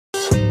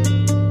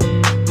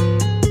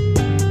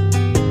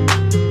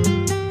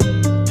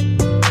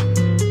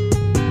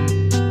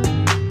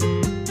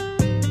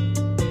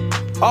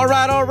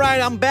All right.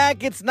 I'm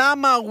back. It's Not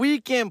My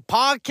Weekend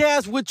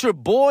podcast with your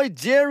boy,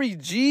 Jerry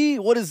G.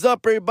 What is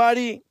up,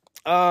 everybody?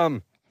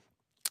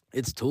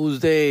 It's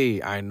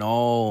Tuesday. I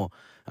know.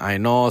 Se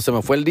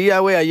me fue el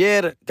día, güey,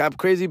 ayer. Got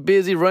crazy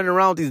busy running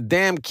around with these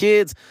damn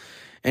kids.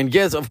 And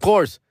yes, of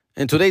course,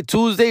 and today,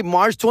 Tuesday,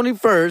 March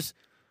 21st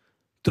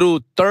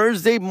through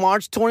Thursday,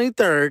 March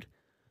 23rd,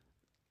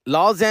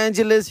 Los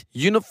Angeles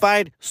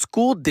Unified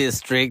School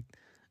District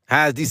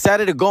has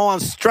decided to go on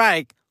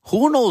strike.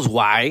 Who knows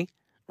why,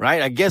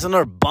 right? I guess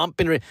another bump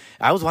in...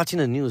 I was watching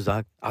the news,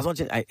 dog. I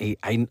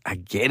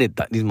get it,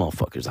 these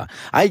motherfuckers, dog.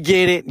 I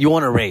get it. You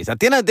want a raise. At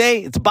the end of the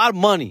day, it's about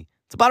money.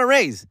 It's about a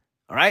raise,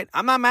 all right?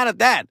 I'm not mad at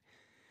that.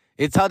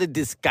 It's how they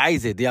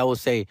disguise it. They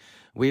always say,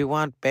 we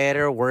want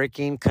better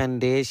working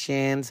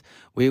conditions.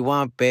 We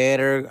want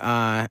better,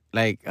 I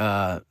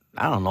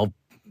don't know,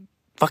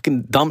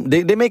 fucking dumb.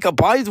 They make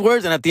up all these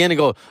words, and at the end they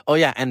go, oh,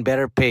 yeah, and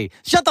better pay.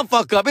 Shut the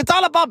fuck up. It's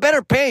all about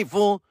better pay,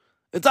 fool.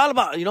 It's all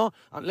about,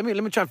 let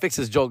me try and fix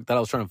this joke that I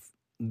was trying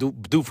to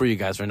do for you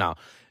guys right now.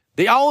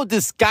 They all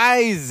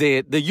disguise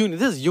it. This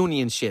is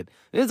union shit.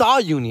 This is all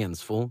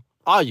unions, fool.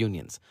 All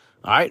unions.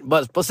 All right?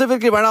 But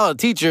specifically right now, the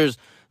teachers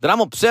that I'm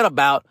upset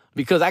about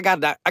because I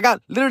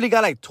literally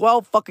got like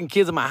 12 fucking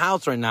kids in my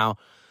house right now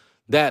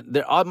that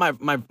they're all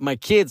my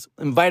kids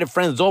invited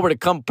friends over to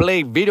come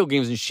play video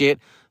games and shit.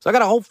 So I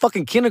got a whole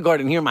fucking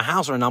kindergarten here in my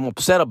house right now I'm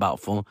upset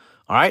about, fool.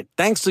 All right?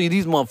 Thanks to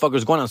these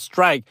motherfuckers going on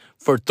strike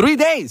for 3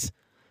 days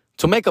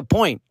to make a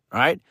point, all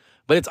right?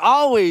 But it's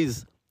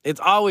always,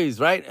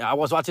 right? I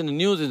was watching the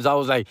news and I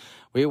was like,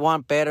 we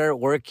want better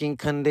working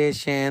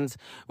conditions.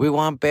 We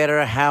want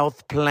better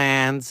health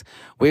plans.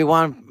 We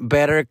want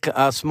better,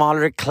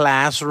 smaller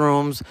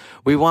classrooms.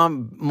 We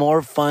want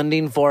more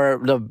funding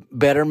for the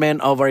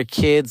betterment of our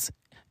kids'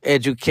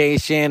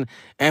 education.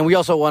 And we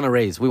also want a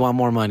raise. We want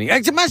more money.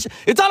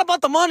 It's all about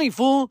the money,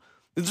 fool.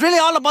 It's really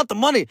all about the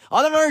money.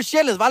 All that other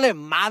shit, les vale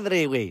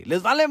madre, güey.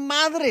 Les vale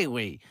madre,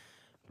 güey.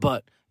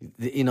 But...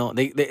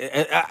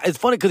 it's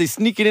funny because they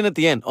sneak it in at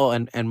the end. Oh,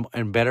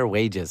 and better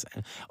wages.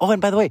 Oh,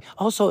 and by the way,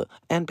 also,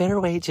 and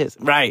better wages.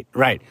 Right,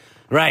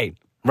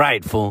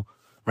 fool.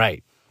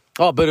 Right.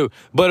 Oh, but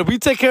if we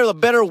take care of the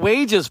better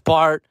wages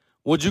part,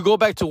 would you go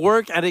back to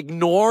work and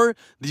ignore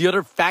the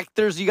other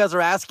factors you guys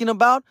are asking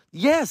about?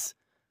 Yes.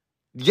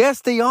 Yes,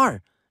 they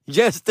are.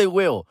 Yes, they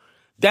will.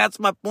 That's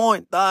my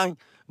point, dog.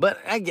 But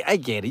I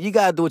get it. You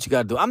got to do what you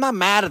got to do. I'm not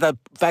mad at the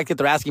fact that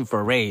they're asking for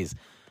a raise.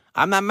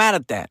 I'm not mad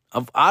at that.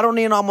 I don't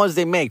even know how much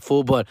they make,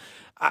 fool, but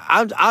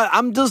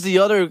I'm just the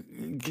other...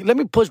 Let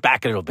me push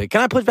back a little bit. Can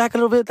I push back a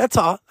little bit? That's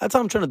all. That's all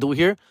I'm trying to do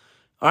here.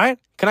 All right?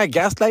 Can I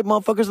gaslight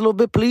motherfuckers a little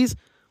bit, please?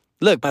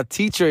 Look, my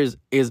teacher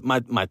is my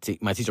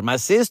teacher. My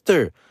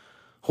sister,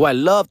 who I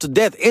love to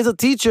death, is a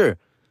teacher,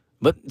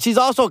 but she's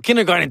also a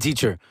kindergarten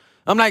teacher.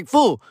 I'm like,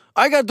 fool,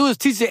 all you got to do is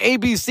teach the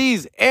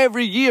ABCs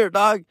every year,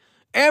 dog.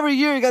 Every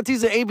year you got to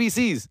teach the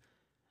ABCs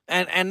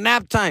and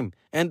nap time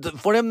and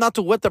for them not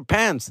to wet their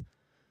pants.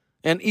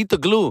 And eat the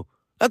glue.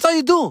 That's all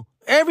you do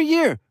every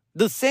year.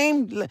 The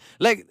same,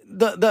 like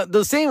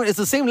the same. It's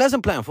the same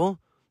lesson plan, fool.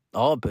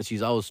 Oh, but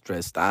she's always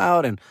stressed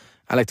out, and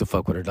I like to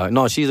fuck with her, dog.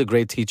 No, she's a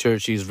great teacher.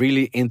 She's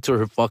really into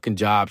her fucking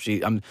job.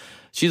 She's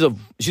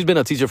been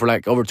a teacher for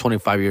like over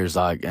 25 years,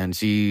 dog, and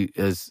she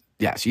is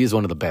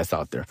one of the best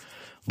out there.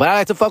 But I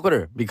like to fuck with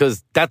her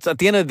because that's at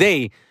the end of the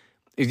day.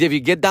 If you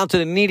get down to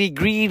the nitty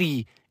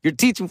gritty, you're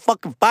teaching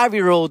fucking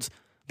 5-year-olds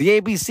the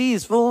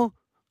ABCs, fool.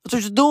 That's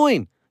what you're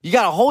doing. You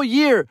got a whole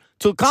year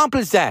to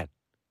accomplish that.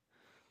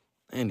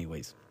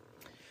 Anyways.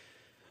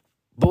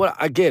 But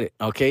I get it,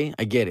 okay?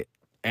 I get it.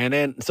 And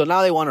then, so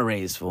now they want to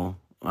raise, fool.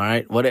 All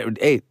right? Whatever.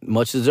 Hey,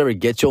 much deserved.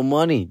 Get your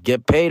money.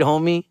 Get paid,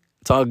 homie.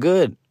 It's all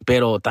good.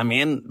 Pero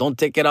también don't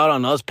take it out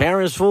on us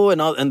parents, fool,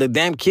 and the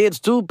damn kids,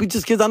 too.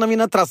 Pinches kids andan bien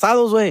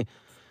atrasados, güey.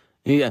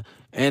 Yeah.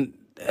 And,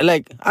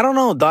 like, I don't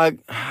know, dog.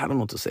 I don't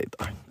know what to say,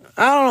 dog.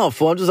 I don't know,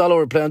 fool. I'm just all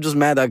over the place. I'm just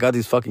mad that I got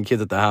these fucking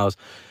kids at the house.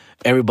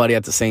 Everybody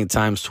at the same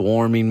time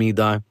swarming me,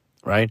 dog,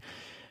 right?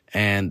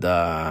 And,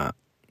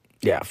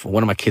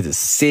 one of my kids is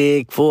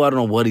sick, fool. I don't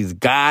know what he's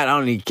got.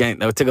 I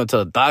took him to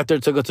the doctor,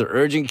 took him to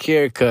urgent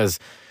care, because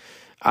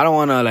I don't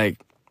want to, like,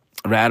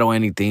 rattle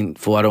anything,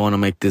 fool. I don't want to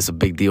make this a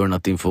big deal or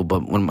nothing, fool.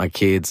 But one of my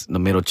kids, the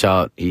middle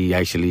child, he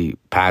actually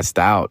passed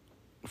out,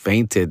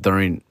 fainted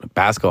during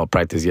basketball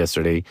practice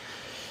yesterday.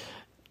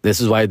 This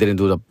is why I didn't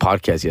do the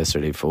podcast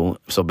yesterday, fool.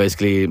 So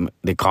basically,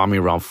 they called me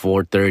around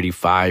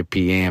 4:35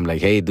 p.m. Like,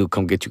 hey, dude,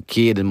 come get your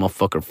kid. And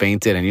motherfucker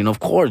fainted. And, of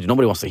course,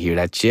 nobody wants to hear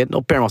that shit. No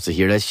parent wants to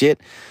hear that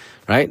shit,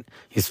 right?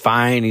 He's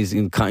fine.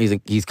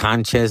 He's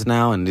conscious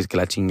now. And this que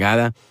la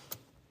chingada.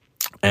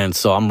 And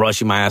so I'm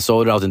rushing my ass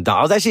over. I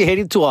was actually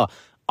heading to a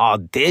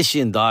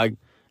audition, dog.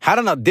 Had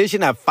an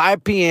audition at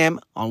 5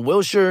 p.m. on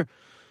Wilshire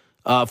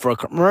for a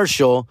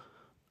commercial.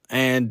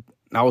 And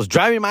I was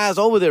driving my ass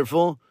over there,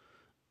 fool.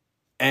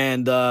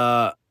 And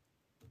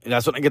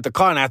that's when I get the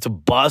car, and I have to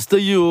bust the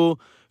U,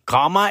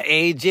 call my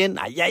agent,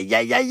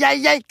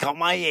 call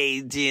my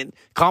agent,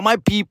 call my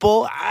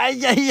people,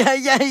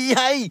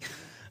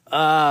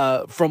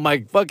 from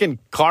my fucking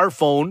car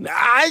phone.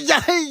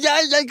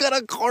 I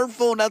got a car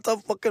phone. That's how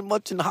fucking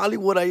much in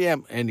Hollywood I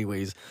am.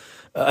 Anyways,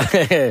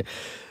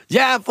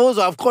 yeah, fools.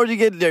 Of course, you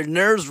get their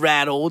nerves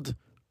rattled,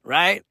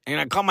 right? And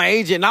I call my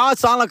agent. Now I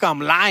sound like I'm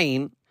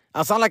lying.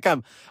 I sound like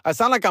I'm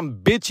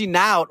bitching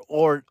out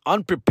or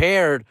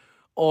unprepared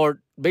or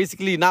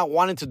basically not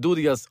wanting to do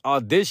the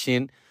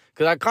audition.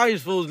 Because I call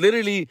these fools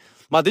literally.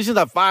 My audition's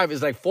at 5.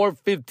 It's like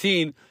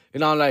 4:15,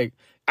 and I'm like,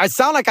 I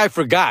sound like I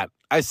forgot.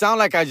 I sound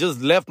like I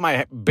just left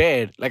my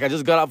bed. Like I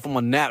just got up from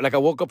a nap. Like I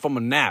woke up from a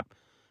nap.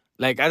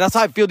 Like that's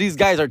how I feel these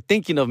guys are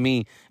thinking of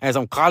me as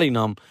I'm calling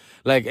them.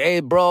 Like,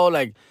 hey, bro,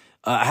 like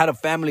I had a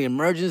family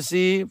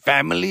emergency.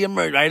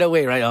 Right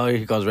away, right? Oh, here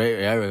he goes, right?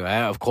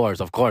 Yeah, of course,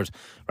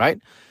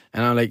 right?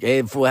 And I'm like,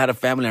 hey, fool, I had a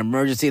family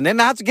emergency. And then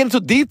I have to get into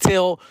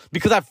detail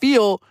because I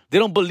feel they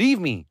don't believe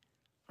me,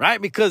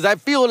 right? Because I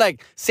feel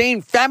like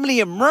saying family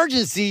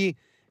emergency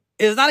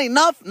is not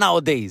enough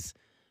nowadays,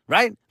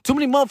 right? Too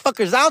many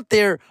motherfuckers out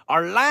there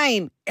are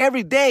lying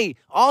every day,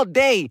 all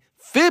day,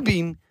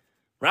 fibbing,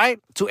 right,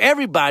 to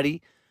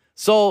everybody.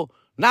 So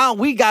now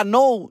we got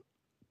no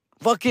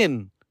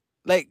fucking,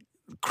 like,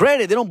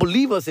 credit. They don't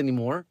believe us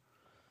anymore,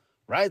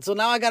 right? So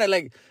now I got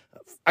to,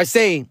 I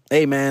say,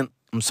 hey, man,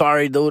 I'm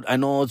sorry, dude. I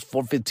know it's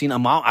 4:15.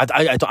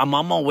 I'm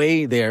on my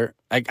way there.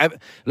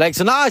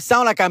 So now I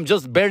sound like I'm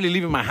just barely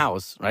leaving my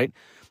house, right?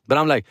 But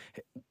I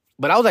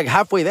was like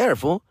halfway there,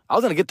 fool. I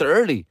was going to get there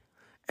early.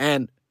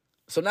 And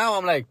so now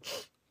I'm like,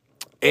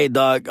 hey,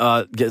 dog,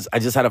 I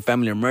just had a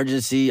family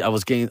emergency. I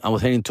was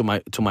heading to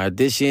my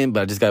audition,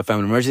 but I just got a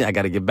family emergency. I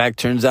got to get back.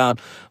 Turns out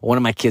one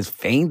of my kids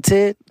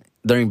fainted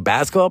during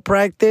basketball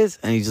practice.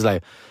 And he's just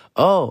like,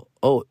 oh,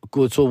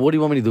 good. So what do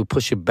you want me to do?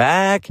 Push it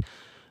back?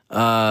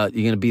 You're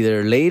going to be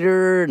there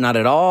later? Not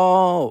at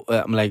all?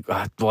 I'm like,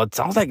 well, it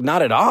sounds like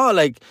not at all.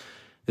 Like,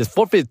 it's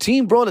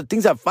 4:15, bro. The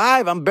thing's at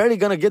 5. I'm barely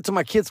going to get to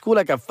my kid's school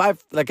like at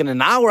 5, like in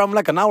an hour. I'm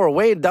like an hour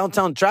away in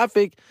downtown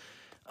traffic.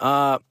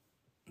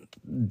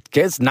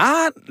 Guess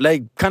not,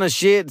 like, kind of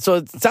shit. So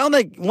it sounds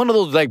like one of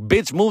those, like,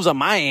 bitch moves on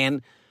my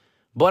end.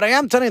 But I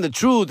am telling the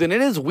truth, and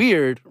it is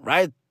weird,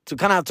 right, to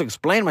kind of have to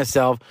explain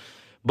myself.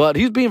 But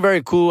he's being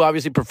very cool,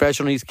 obviously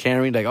professional. He's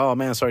caring, like, oh,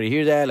 man, sorry to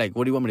hear that. Like,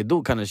 what do you want me to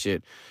do, kind of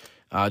shit.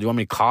 Do you want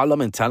me to call him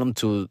and tell him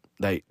to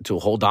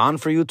hold on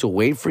for you, to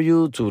wait for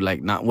you, to,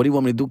 like, not, what do you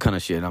want me to do, kind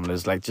of shit. I'm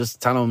just like,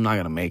 just tell him I'm not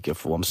going to make it,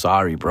 fool. I'm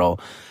sorry, bro.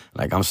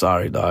 Like, I'm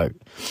sorry, dog.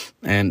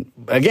 And,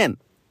 again,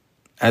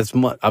 as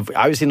much,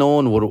 obviously no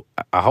one would,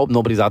 I hope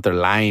nobody's out there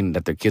lying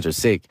that their kids are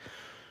sick.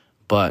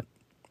 But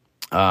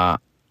I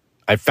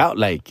felt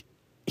like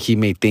he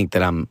may think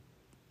that I'm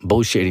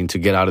bullshitting to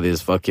get out of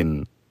this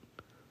fucking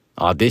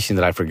audition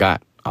that I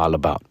forgot all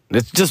about.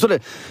 That's just what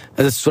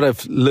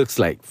it looks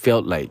like,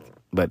 felt like.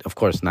 But, of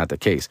course, not the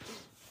case.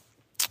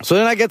 So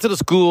then I get to the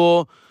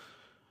school.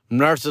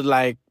 Nurse is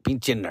like,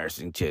 pinche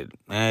nursing shit.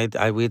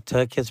 We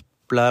took his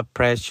blood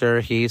pressure.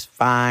 He's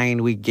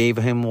fine. We gave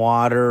him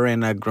water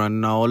and a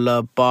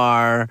granola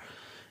bar.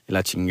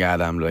 La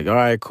chingada. I'm like, all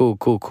right, cool.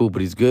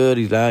 But he's good.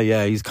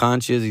 He's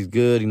conscious. He's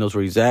good. He knows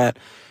where he's at.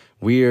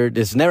 Weird.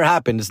 This never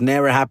happened.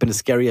 It's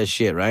scary as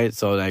shit, right?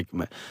 So, like,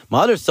 my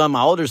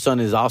older son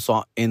is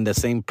also in the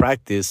same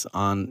practice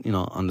on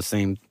the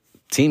same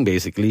team,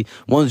 basically.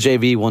 One's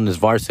JV, one is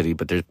varsity,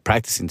 but they're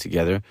practicing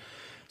together.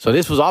 So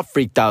this was all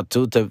freaked out,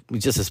 too. We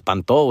just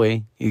espantó,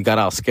 way. He got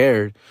all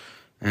scared.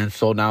 And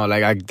so now,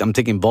 like, I'm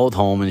taking both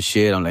home and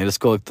shit. I'm like, let's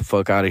go get the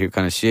fuck out of here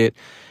kind of shit.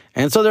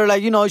 And so they're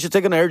like, you should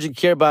take an urgent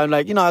care. But I'm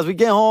like, as we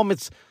get home,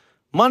 it's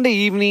Monday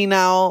evening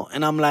now.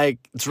 And I'm like,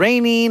 it's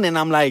raining. And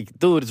I'm like,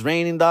 dude, it's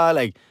raining, dog.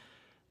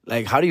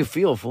 Like, how do you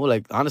feel, fool?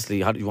 Like, honestly,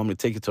 how do you want me to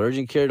take you to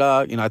urgent care,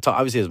 dog?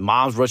 Obviously his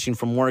mom's rushing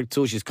from work,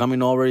 too. She's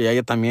coming over. Yeah,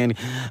 ella también.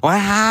 What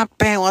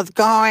happened? What's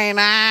going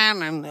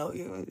on?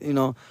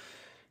 And,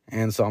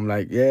 And so I'm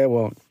like, yeah,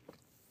 well,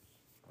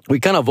 we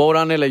kind of vote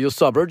on it. Like, you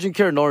sub urgent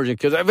care, no urgent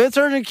care. If it's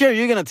urgent care,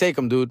 you're going to take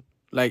him, dude.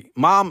 Like,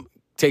 mom,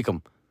 take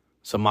him.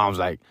 So mom's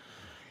like,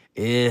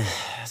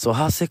 so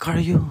how sick are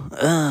you?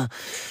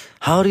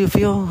 How do you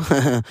feel?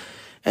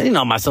 And,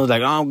 my son's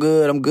like, oh, I'm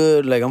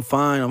good. Like, I'm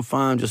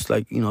fine. Just,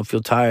 like,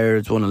 feel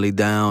tired. Just want to lay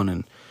down.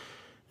 And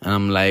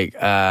I'm like,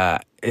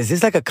 is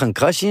this like a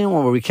concussion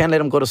where we can't let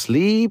him go to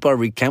sleep? Or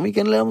can we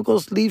let him go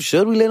to sleep?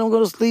 Should we let him go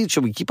to sleep?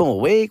 Should we keep him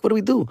awake? What do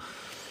we do?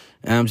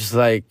 And I'm just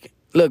like,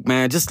 look,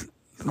 man, just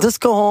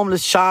go home.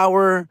 Let's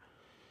shower.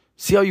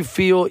 See how you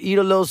feel. Eat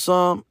a little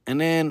something. And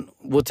then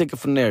we'll take it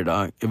from there,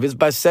 dog. If it's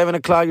by 7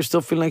 o'clock, you're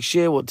still feeling like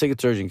shit, we'll take it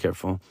to urgent care,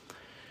 fool.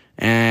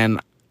 And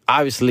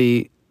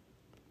obviously,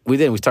 we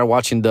didn't. We started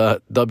watching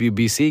the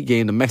WBC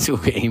game, the Mexico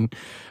game,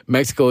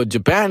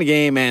 Mexico-Japan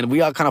game, and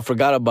we all kind of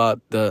forgot about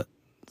the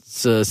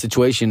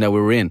situation that we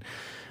were in.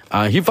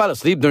 He fell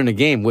asleep during the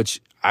game, which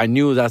I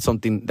knew that's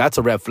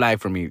a red flag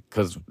for me,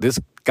 because this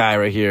guy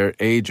right here,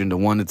 Adrian, the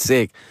one that's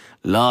sick,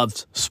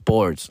 loves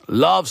sports,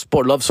 loves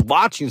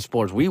watching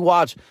sports. We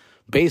watch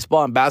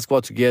baseball and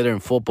basketball together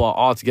and football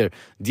all together.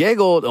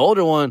 Diego, the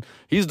older one,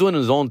 he's doing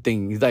his own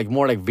thing. He's like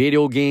more like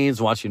video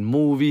games, watching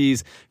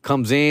movies,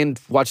 comes in,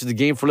 watches the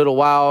game for a little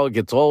while,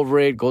 gets over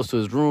it, goes to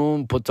his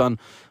room, puts on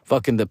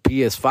fucking the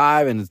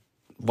PS5 and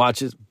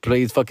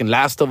plays fucking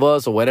Last of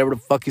Us or whatever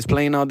the fuck he's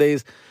playing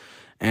nowadays.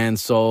 And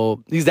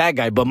so he's that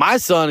guy. But my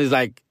son is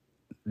like,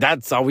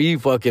 that's how we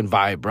fucking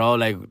vibe, bro.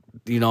 Like,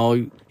 you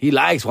know, he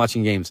likes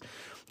watching games.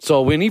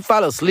 So when he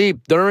fell asleep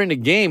during the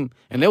game,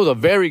 and it was a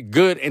very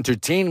good,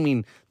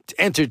 entertaining,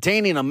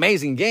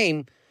 amazing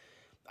game,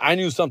 I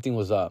knew something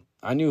was up.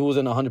 I knew he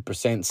wasn't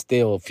 100%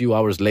 still a few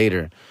hours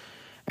later.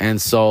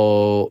 And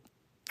so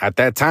at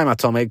that time, I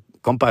told him, hey,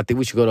 compa, I think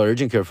we should go to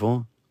urgent care,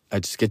 fool. I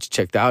just get you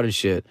checked out and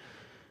shit.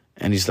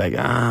 And he's like,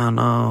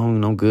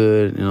 no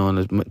good. You know,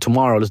 let's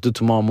do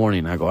tomorrow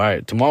morning. I go, all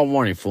right, tomorrow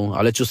morning, fool.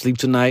 I'll let you sleep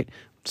tonight.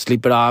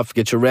 Sleep it off,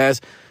 get your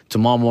rest.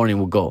 Tomorrow morning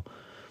we'll go.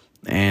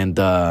 And,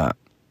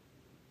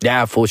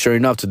 yeah, fool, sure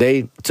enough,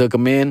 today, took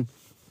him in.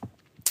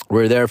 We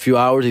were there a few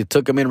hours. He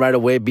took him in right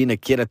away, being a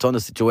kid. I told him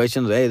the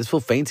situation. Hey, this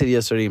fool fainted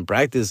yesterday in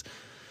practice.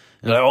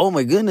 And they're like, oh,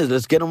 my goodness,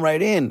 let's get him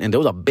right in. And there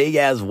was a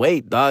big-ass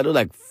wait, dog. There was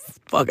like,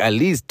 fuck, at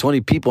least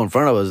 20 people in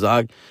front of us,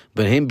 dog.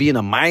 But him being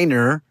a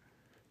minor,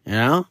 you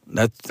know,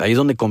 that's ahí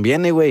donde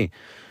conviene, güey.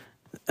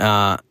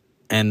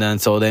 And then,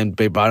 so then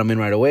they brought him in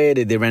right away.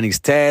 They ran his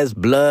tests,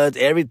 blood,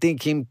 everything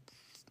came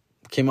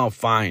out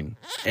fine.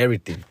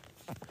 Everything.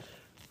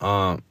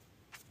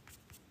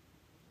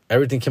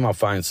 Everything came out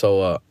fine.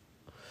 So,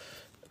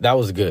 that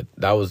was good.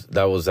 That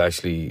was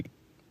actually,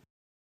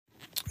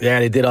 yeah,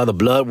 they did all the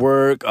blood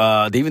work.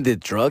 They even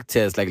did drug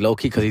tests, like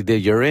low-key, because he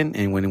did urine.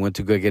 And when he went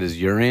to go get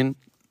his urine,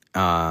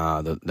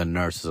 the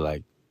nurse was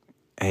like,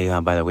 hey,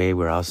 by the way,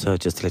 we're also,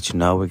 just to let you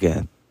know,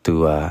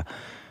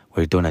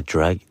 we're doing a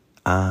drug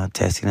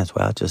testing as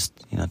well, just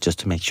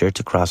to make sure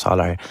to cross all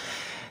our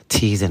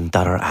T's and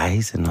dot our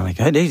I's. And I'm like,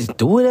 hey, they just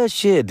do that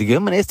shit. They give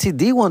him an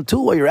STD one too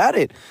while you're at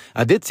it.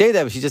 I did say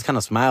that, but she just kind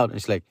of smiled. And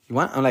she's like, you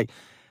want? I'm like,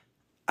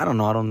 I don't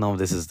know if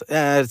this is,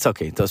 it's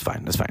okay. That's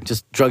fine.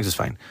 Just drugs is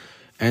fine.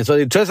 And so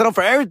they tested him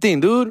for everything,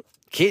 dude.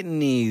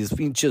 Kidneys,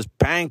 pinches,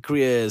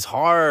 pancreas,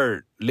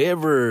 heart,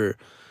 liver.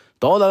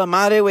 Toda la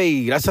madre,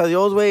 güey. Gracias a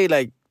Dios, güey.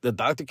 Like, the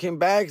doctor came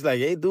back. He's like,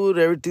 hey, dude,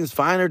 everything's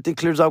fine. Everything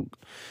clears up.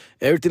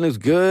 Everything looks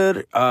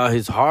good.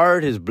 His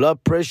heart, his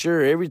blood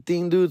pressure,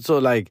 everything, dude. So,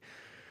 like,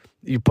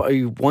 he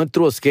went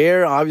through a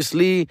scare,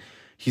 obviously.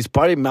 He's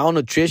probably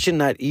malnutrition,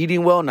 not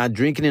eating well, not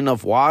drinking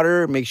enough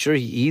water. Make sure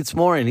he eats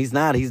more, and he's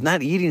not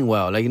eating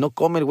well. Like,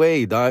 come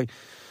away, dog.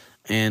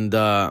 And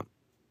so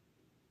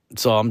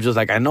I'm just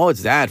like, I know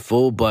it's that,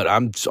 fool, but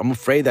I'm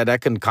afraid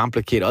that can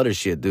complicate other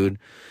shit, dude.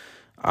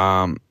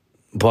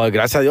 But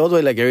gracias a Dios,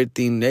 like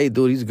everything, hey,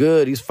 dude, he's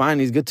good. He's fine.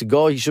 He's good to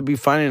go. He should be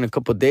fine in a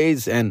couple of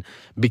days. And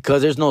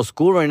because there's no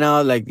school right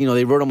now, like,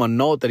 they wrote him a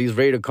note that he's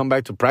ready to come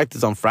back to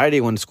practice on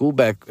Friday when school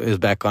is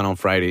back on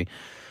Friday.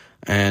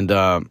 And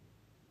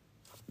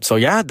so,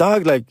 yeah,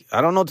 dog, like, I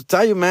don't know what to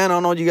tell you, man. I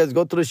don't know what you guys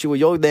go through this shit with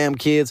your damn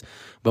kids.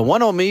 But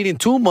one of them eating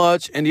too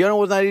much and the other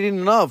one's not eating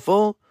enough,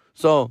 fool.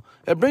 So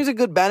it brings a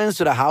good balance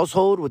to the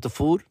household with the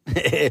food,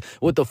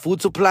 with the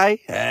food supply.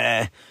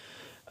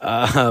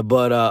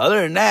 But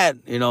other than that,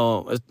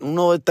 uno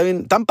está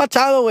bien, está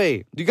empachado,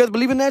 güey. Do you guys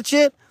believe in that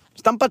shit?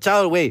 Está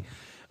empachado, güey.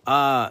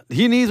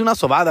 He needs una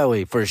sobada,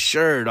 güey, for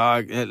sure,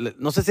 dog.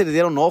 No sé si le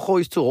dieron ojo,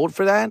 he's too old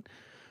for that.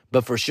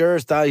 But for sure,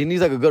 he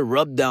needs like a good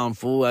rub down,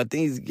 fool. I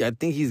think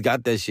he's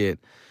got that shit.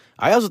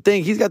 I also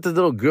think he's got this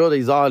little girl that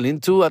he's all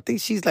into. I think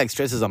she's like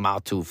stresses him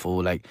out too,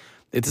 fool. Like,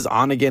 it's his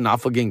on again,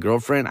 off again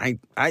girlfriend.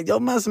 Yo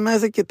más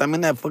que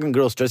también that fucking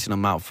girl stressing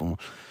him out, fool.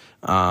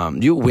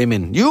 You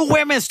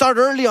women start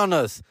early on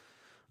us.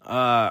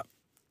 A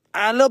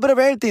little bit of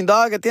everything,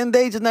 dog. At the end of the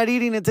day, he's just not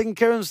eating and taking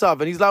care of himself.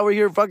 And he's over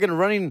here fucking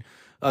running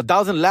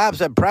 1,000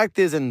 laps at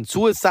practice and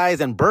suicides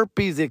and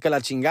burpees y que la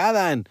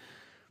chingada. And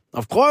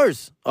of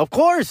course.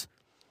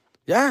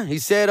 Yeah, he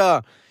said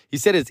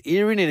his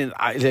earring and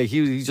like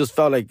he just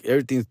felt like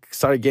everything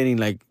started getting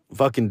like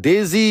fucking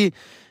dizzy.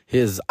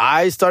 His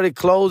eyes started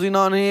closing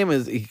on him.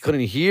 He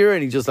couldn't hear,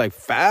 and he just like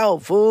fell,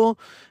 fool.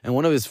 And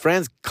one of his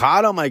friends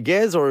caught him, I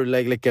guess, or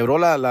like le quebró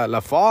la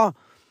fall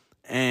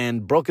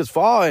and broke his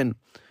fall. And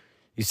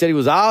he said he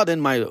was out.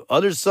 And my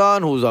other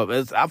son,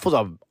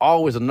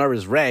 always a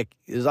nervous wreck.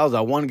 There's always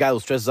that one guy who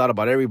stresses out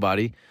about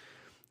everybody.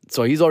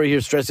 So he's already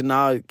here stressing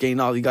out, he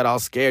got all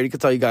scared. You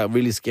could tell he got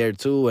really scared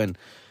too. And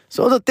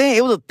so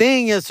it was a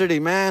thing yesterday,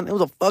 man. It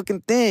was a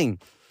fucking thing.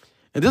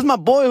 And this is my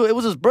boy. It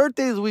was his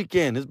birthday this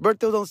weekend. His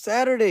birthday was on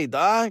Saturday,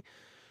 dog.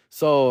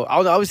 So I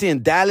was obviously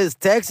in Dallas,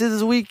 Texas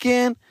this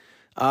weekend.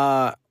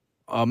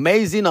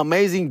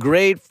 Amazing,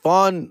 great,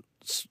 fun,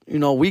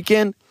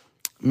 weekend.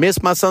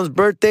 Missed my son's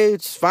birthday.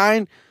 It's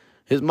fine.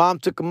 His mom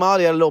took him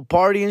out. He had a little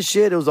party and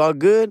shit. It was all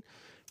good.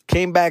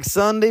 Came back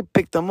Sunday,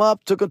 picked him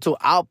up, took him to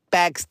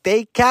Outback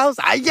Steakhouse.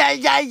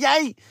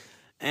 Ay.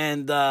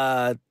 And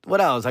what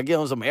else? I gave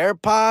him some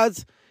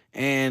AirPods.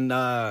 And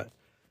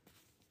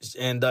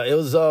it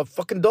was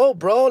fucking dope,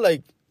 bro.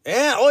 Like,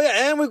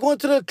 and we're going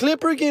to the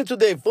Clipper game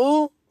today,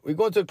 fool. We're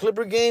going to the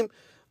Clipper game.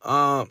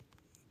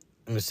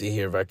 Let me see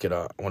here if I could.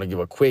 I want to give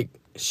a quick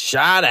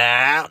shout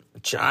out,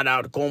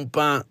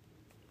 compa.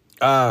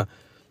 To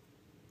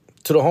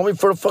the homie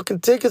for the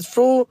fucking tickets,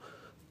 fool.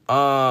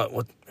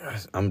 What?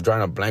 I'm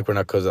drawing a blank right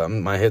now because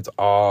my head's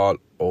all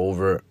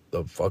over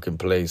the fucking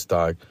place,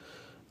 dog.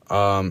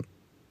 Let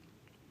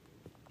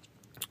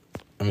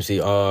me see.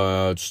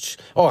 Jaime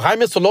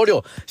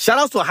Solorio. Shout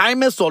out to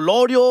Jaime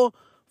Solorio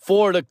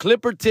for the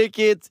Clipper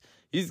tickets.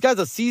 This guy's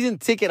a season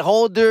ticket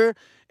holder.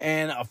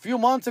 And a few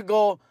months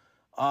ago,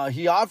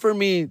 he offered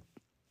me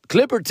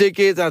Clipper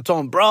tickets. And I told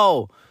him,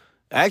 bro,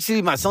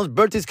 actually, my son's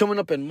birthday's coming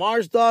up in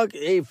March, dog.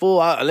 Hey, fool,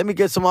 let me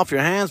get some off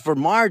your hands for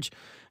March.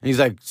 And he's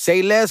like,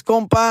 say less,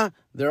 compa.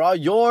 They're all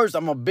yours.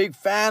 I'm a big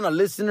fan, a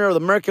listener of the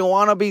American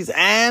Wannabes,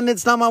 and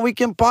It's Not My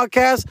Weekend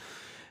podcast.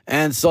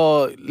 And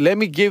so let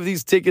me give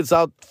these tickets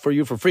out for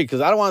you for free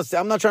because I don't want to say,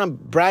 I'm not trying to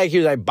brag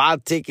here that I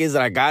bought tickets,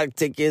 that I got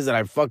tickets, that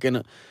I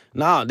fucking...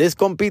 No, this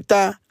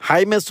compita,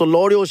 Jaime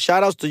Solorio,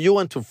 shout outs to you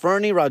and to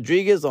Fernie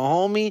Rodriguez, a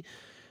homie,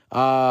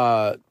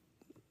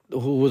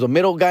 who was a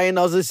middle guy in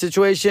all this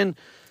situation.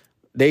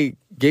 They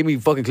gave me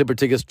fucking Clipper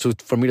tickets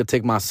for me to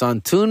take my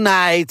son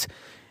tonight.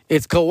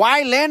 It's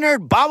Kawhi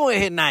Leonard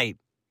bobblehead night.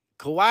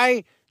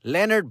 Kawhi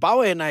Leonard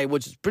bobblehead night,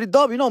 which is pretty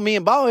dope. You know me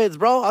and bobbleheads,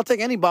 bro. I'll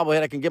take any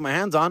bobblehead I can get my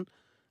hands on.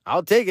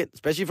 I'll take it,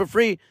 especially for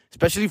free,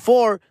 especially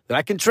 4 that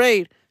I can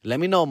trade. Let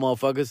me know,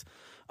 motherfuckers.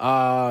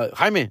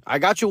 Jaime, I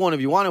got you one if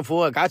you want it,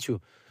 fool. I got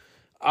you.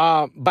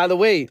 By the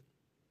way,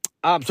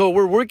 so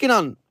we're working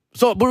on...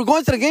 So we're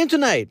going to the game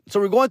tonight. So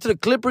we're going to the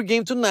Clipper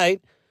game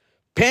tonight.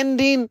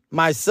 Pending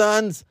my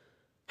son's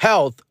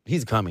health,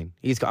 he's coming.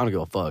 I don't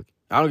give a fuck.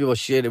 I don't give a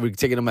shit if we're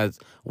taking him as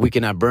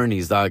weekend at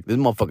Bernie's, dog. This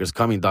motherfucker's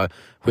coming, dog,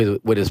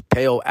 with his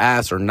pale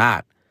ass or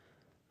not.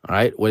 All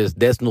right? With his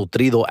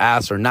desnutrido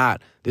ass or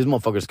not. This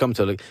motherfucker's coming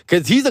to look.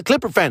 Because he's a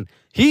Clipper fan.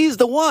 He's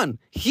the one.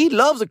 He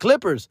loves the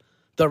Clippers.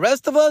 The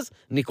rest of us,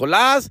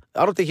 Nicolas,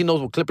 I don't think he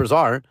knows what Clippers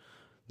are.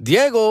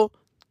 Diego,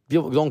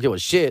 don't give a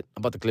shit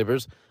about the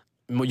Clippers.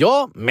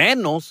 Yo,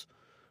 menos.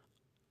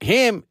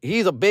 Him,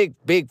 he's a big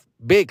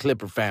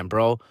Clipper fan,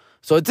 bro.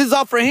 So this is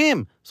all for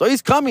him. So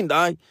he's coming,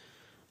 dog.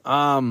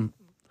 Right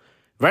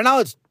now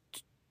it's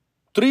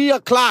 3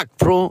 o'clock,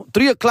 bro.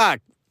 3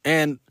 o'clock.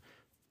 And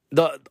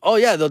the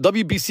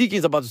WBC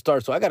game's about to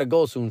start. So I got to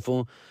go soon,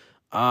 fool.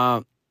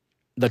 The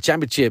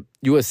championship,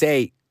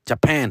 USA,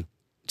 Japan,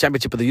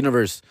 championship of the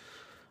universe.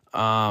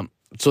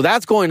 So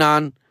that's going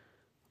on.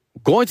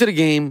 Going to the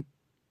game.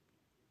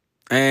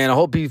 And I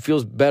hope he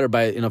feels better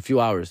in a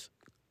few hours.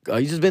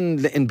 He's just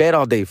been in bed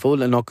all day, fool.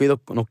 No quiere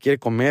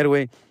comer,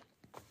 güey.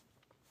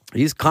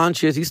 He's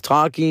conscious. He's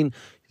talking.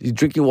 He's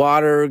drinking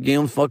water.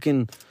 Getting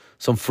fucking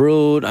some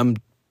fruit. I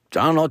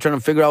don't know, trying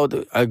to figure out.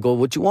 I go,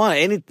 what you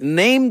want?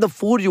 Name the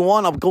food you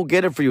want. I'll go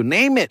get it for you.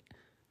 Name it.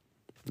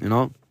 You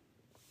know?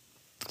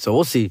 So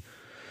we'll see.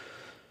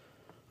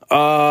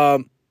 So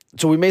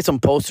we made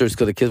some posters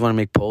because the kids want to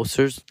make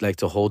posters, like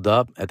to hold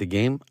up at the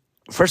game.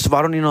 First of all,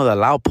 I don't even know they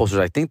allow posters.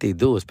 I think they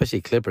do,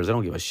 especially Clippers. They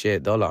don't give a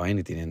shit. They'll allow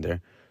anything in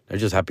there. They're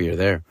just happy you're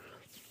there.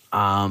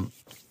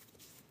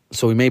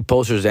 So we made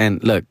posters,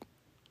 and look,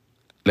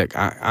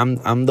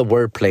 I'm the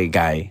wordplay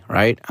guy,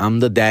 right? I'm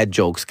the dad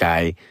jokes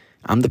guy.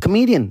 I'm the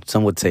comedian,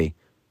 some would say,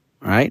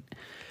 right?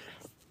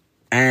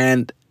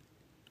 And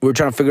we're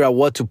trying to figure out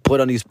what to put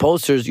on these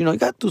posters. You know, you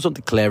got to do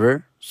something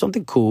clever,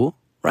 something cool,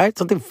 right?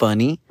 Something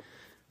funny.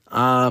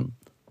 I'm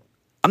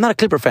not a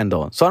Clipper fan,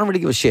 though, so I don't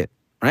really give a shit,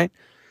 right?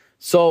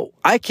 So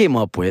I came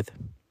up with,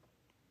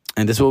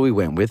 and this is what we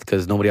went with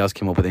because nobody else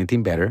came up with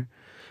anything better.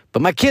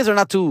 But my kids are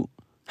not too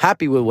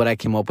happy with what I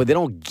came up with. They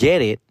don't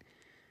get it.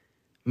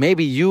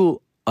 Maybe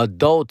you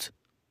adult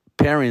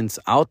parents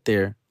out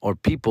there or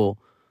people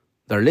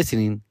that are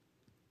listening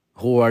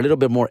who are a little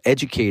bit more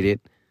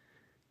educated,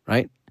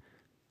 right,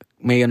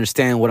 may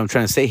understand what I'm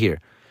trying to say here.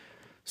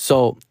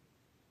 So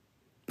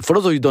for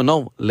those of you who don't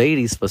know,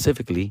 ladies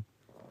specifically,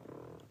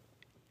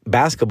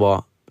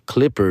 basketball,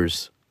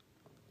 Clippers,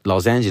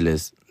 Los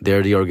Angeles,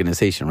 they're the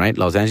organization, right?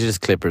 Los Angeles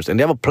Clippers. And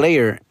they have a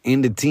player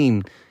in the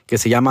team que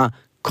se llama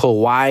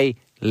Kawhi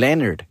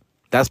Leonard.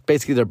 That's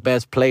basically their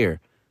best player,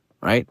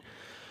 right?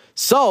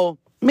 So,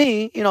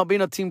 me, you know,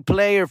 being a team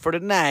player for the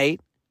night,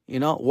 you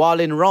know, while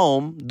in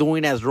Rome,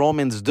 doing as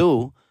Romans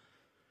do,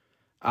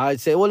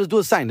 I'd say, well, let's do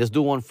a sign. Let's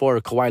do one for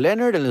Kawhi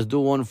Leonard and let's do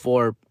one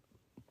for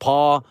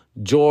Paul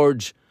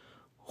George,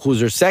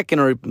 who's their second,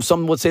 or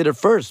some would say their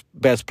first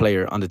best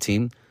player on the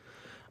team.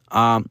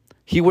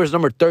 He wears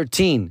number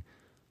 13.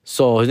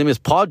 So his name is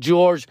Paul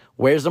George,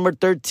 wears number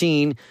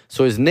 13.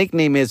 So his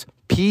nickname is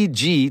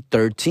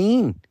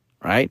PG-13,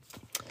 right?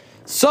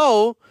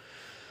 So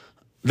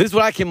this is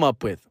what I came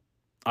up with.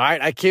 All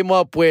right, I came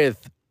up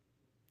with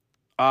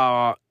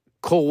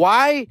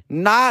Kawhi,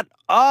 not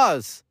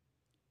us.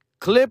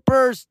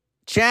 Clippers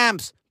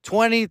champs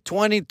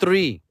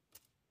 2023.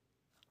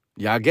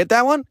 Y'all get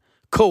that one?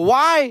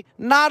 Kawhi,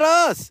 not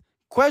us.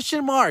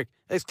 Question mark,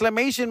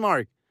 exclamation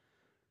mark.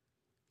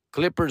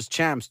 Clippers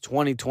champs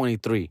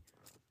 2023.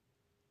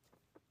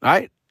 All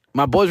right?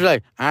 My boys were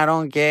like, I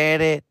don't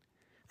get it.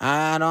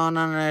 I don't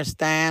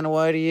understand.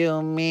 What do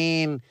you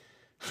mean?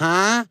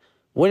 Huh?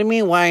 What do you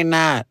mean, why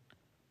not?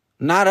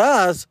 Not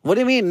us? What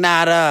do you mean,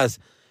 not us?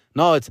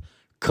 No, it's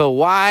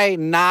Kawhi,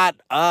 not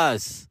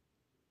us.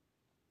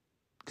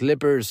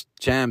 Clippers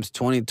champs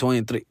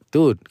 2023.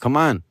 Dude, come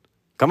on.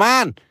 Come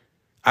on.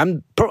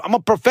 I'm a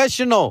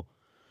professional.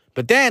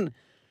 But then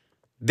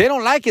they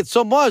don't like it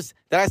so much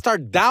that I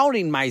start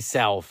doubting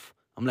myself.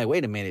 I'm like,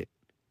 wait a minute.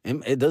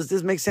 Does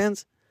this make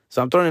sense?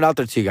 So I'm throwing it out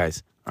there to you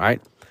guys. All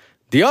right.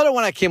 The other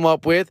one I came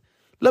up with,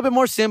 a little bit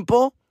more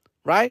simple,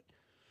 right?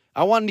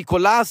 I want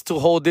Nicolas to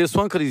hold this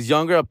one because he's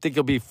younger. I think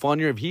it'll be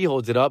funnier if he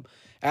holds it up.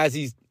 As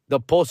the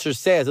poster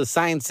says, the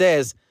sign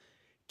says,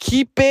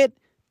 keep it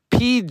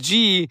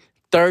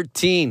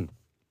PG-13.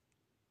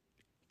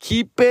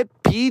 Keep it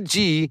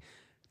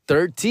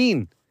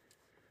PG-13.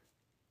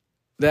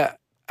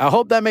 I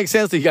hope that makes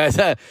sense to you guys.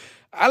 I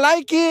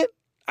like it.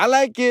 I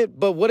like it.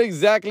 But what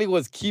exactly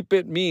was keep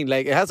it mean?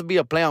 Like, it has to be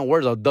a play on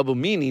words or double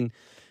meaning.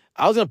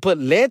 I was going to put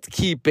let's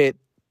keep it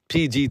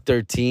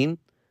PG-13.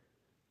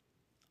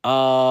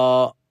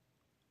 Or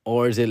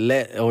is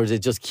it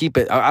just keep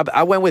it?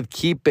 I went with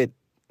keep it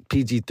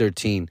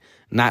PG-13,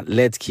 not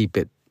let's keep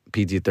it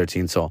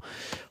PG-13. So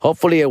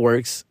hopefully it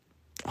works.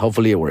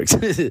 Hopefully it works.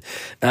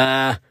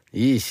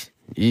 Yeesh.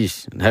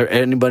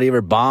 Anybody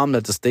ever bombed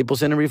at the Staples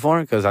Center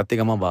before? Because I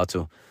think I'm about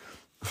to.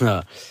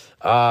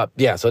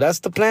 Yeah, so that's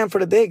the plan for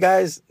the day,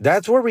 guys.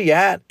 That's where we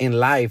at in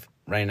life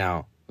right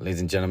now, ladies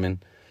and gentlemen.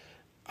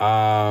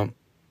 I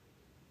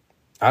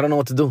don't know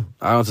what to do.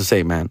 I don't know what to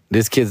say, man.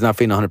 This kid's not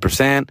feeling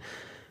 100%.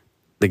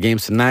 The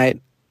game's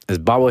tonight. It's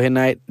bobblehead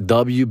night.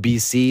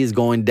 WBC is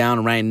going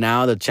down right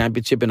now. The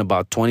championship in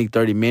about 20,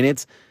 30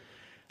 minutes.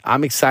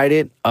 I'm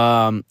excited.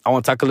 I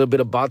want to talk a little bit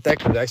about that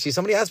because actually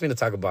somebody asked me to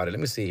talk about it. Let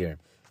me see here.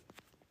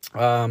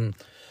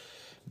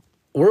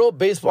 World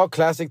Baseball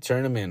Classic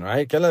Tournament,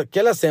 right? ¿Qué le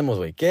hacemos,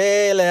 güey?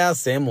 ¿Qué le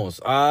hacemos?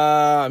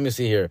 Let me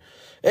see here.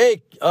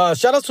 Hey,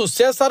 shout out to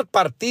Cesar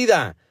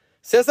Partida.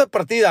 Cesar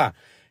Partida.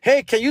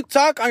 Hey, can you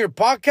talk on your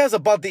podcast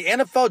about the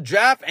NFL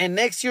draft and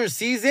next year's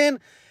season?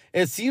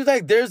 It seems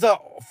like there's a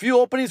few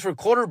openings for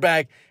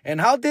quarterback. And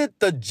how did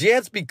the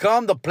Jets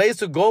become the place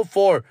to go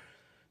for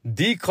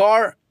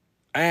D-Car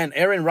and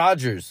Aaron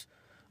Rodgers?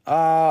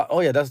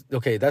 Yeah, that's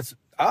okay.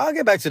 I'll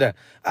get back to that.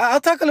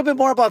 I'll talk a little bit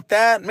more about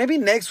that maybe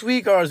next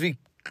week or as we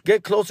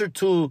get closer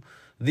to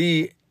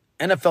the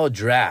NFL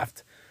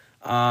draft.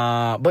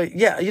 But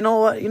yeah, you know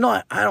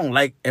what? I don't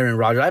like Aaron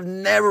Rodgers. I've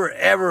never,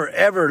 ever,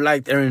 ever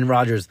liked Aaron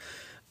Rodgers.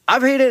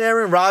 I've hated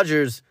Aaron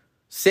Rodgers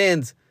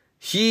since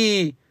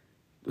he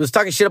was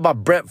talking shit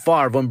about Brett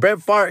Favre. When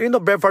Brett Favre, even though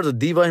Brett Favre's a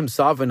diva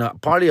himself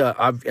and partly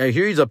I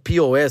hear he's a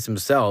POS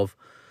himself,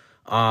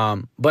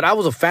 but I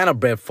was a fan of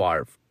Brett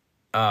Favre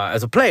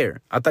as a player.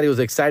 I thought he was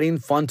exciting,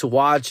 fun to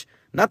watch.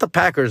 Not the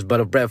Packers,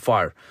 but of Brett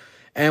Favre.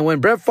 And when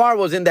Brett Favre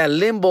was in that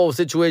limbo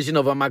situation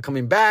of am I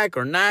coming back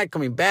or not,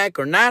 coming back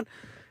or not,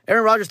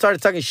 Aaron Rodgers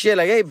started talking shit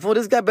like, hey,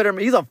 this guy better,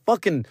 he's a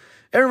fucking,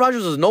 Aaron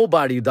Rodgers was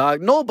nobody,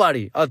 dog.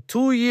 Nobody. A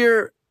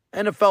 2-year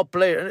NFL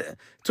player,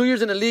 2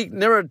 years in the league,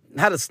 never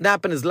had a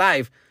snap in his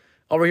life.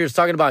 Over here is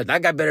talking about,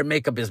 that guy better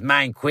make up his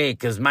mind quick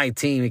because my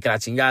team, y que la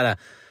chingada.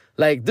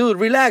 Like, dude,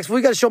 relax.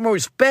 We got to show more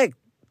respect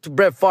to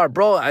Brett Favre,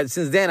 bro.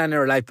 Since then, I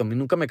never liked him.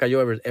 Nunca me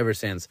cayó ever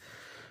since.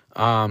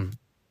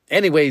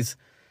 Anyways,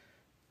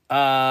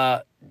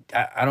 I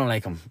don't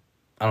like him.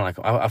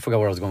 I forgot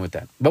where I was going with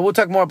that. But we'll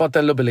talk more about that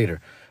a little bit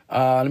later.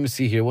 Let me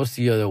see here. What's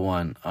the other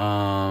one?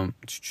 Let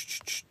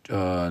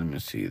me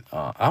see.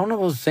 I don't know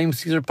if it was the same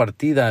Cesar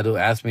Partida who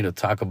asked me to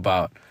talk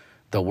about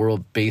the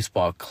World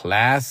Baseball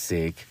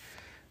Classic.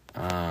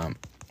 Let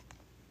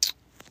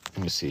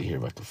me see here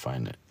if I can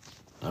find it.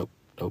 Nope.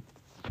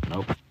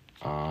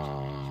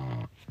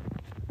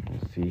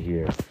 Let's see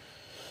here.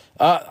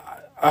 What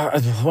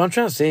I'm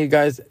trying to say,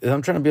 guys, is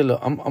I'm trying to be a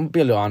little. I'm gonna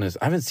be a little honest.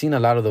 I haven't seen a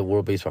lot of the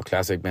World Baseball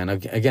Classic, man.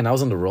 Again, I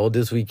was on the road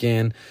this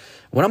weekend.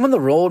 When I'm on the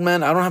road,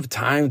 man, I don't have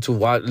time to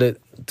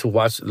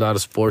watch a lot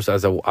of sports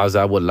as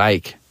I would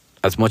like,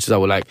 as much as I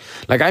would like.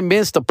 Like I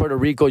missed the Puerto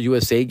Rico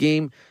USA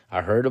game.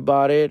 I heard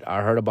about it.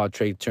 I heard about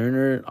Trey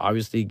Turner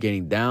obviously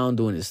getting down,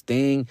 doing his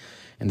thing,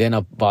 and then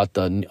about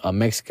the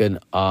Mexican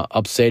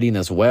upsetting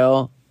as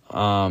well.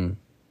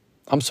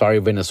 I'm sorry,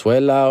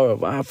 Venezuela,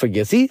 or I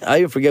forget. See, I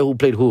even forget who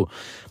played who.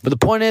 But the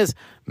point is,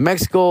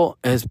 Mexico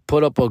has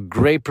put up a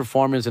great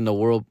performance in the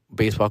World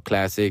Baseball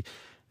Classic.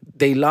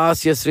 They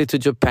lost yesterday to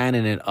Japan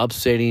in an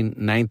upsetting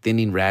ninth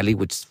inning rally,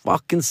 which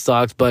fucking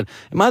sucks. But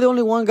am I the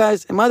only one,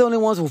 guys? Am I the only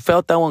ones who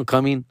felt that one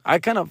coming? I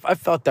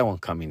felt that one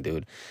coming,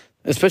 dude.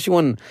 Especially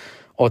when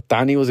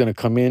Otani was going to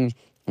come in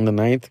the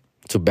ninth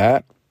to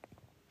bat.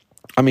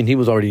 I mean, he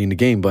was already in the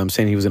game, but I'm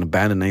saying he was going to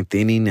bat in the ninth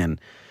inning.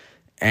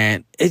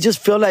 And it just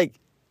felt like,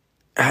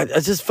 I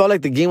just felt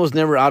like the game was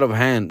never out of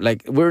hand.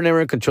 Like, we were never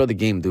in control of the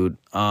game, dude.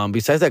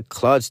 Besides that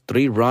clutch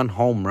 3-run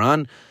home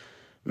run,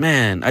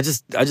 man, I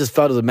just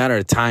felt it was a matter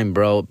of time,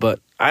 bro. But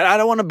I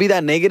don't want to be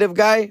that negative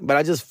guy, but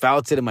I just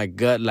felt it in my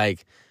gut.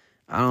 Like,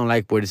 I don't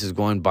like where this is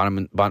going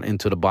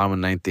into the bottom of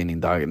the ninth inning,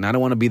 dog. And I don't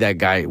want to be that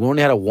guy. We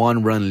only had a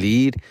 1-run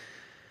lead.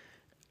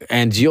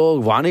 And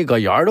Giovanni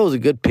Gallardo is a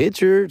good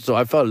pitcher, so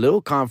I felt a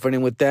little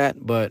confident with that.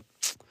 But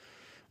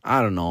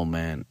I don't know,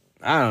 man.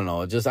 I don't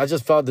know. I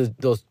just felt that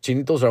those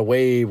Chinitos are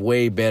way,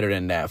 way better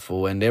than that,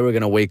 fool. And they were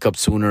going to wake up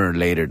sooner or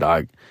later,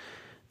 dog.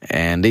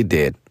 And they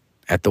did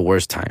at the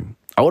worst time.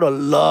 I would have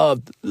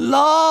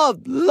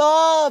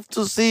loved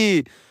to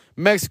see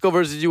Mexico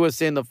versus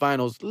USA in the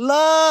finals.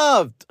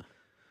 Loved.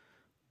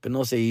 But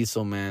no se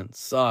hizo, man.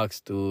 Sucks,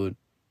 dude.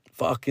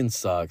 Fucking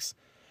sucks.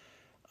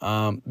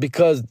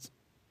 Because,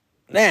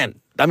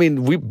 man, I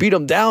mean, we beat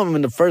them down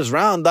in the first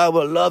round. I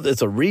would love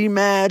it's a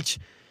rematch.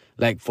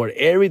 Like, for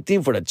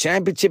everything, for the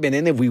championship. And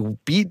then if we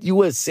beat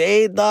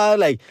USA, dog,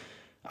 like,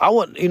 of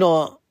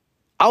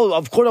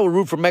course I would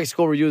root for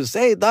Mexico or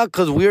USA, dog,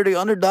 because we're the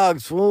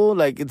underdogs, fool.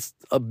 Like, it's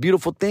a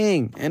beautiful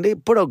thing. And they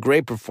put a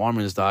great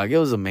performance, dog. It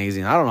was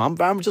amazing. I don't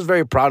know. I'm just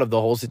very proud of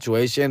the whole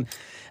situation.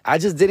 I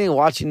just didn't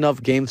watch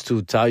enough games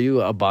to tell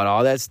you about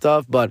all that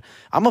stuff, but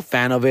I'm a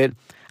fan of it.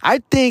 I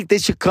think they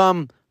should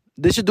do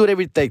it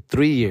every,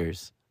 3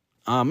 years.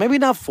 Maybe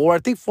not 4. I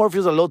think 4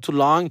 feels a little too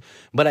long,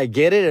 but I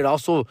get it. It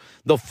also,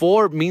 the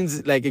 4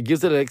 means, like, it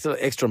gives it an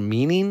extra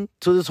meaning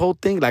to this whole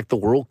thing, like the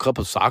World Cup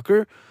of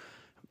soccer.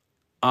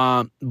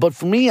 But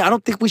for me, I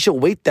don't think we should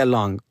wait that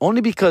long, only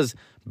because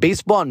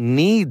baseball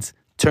needs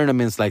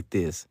tournaments like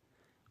this.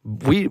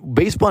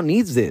 Baseball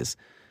needs this.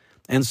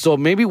 And so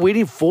maybe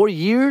waiting 4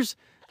 years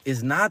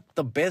is not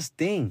the best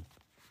thing,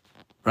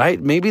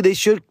 right? Maybe they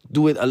should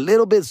do it a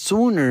little bit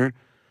sooner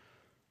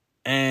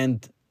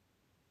and,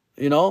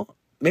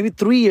 maybe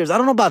 3 years. I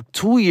don't know about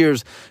 2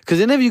 years, because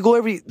then if you go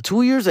every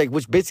 2 years, like,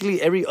 which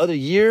basically every other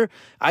year,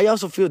 I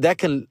also feel that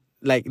can,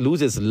 like,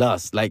 lose its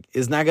lust. Like,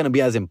 it's not going to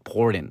be as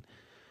important,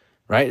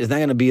 right? It's not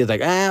going to be as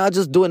like, I'll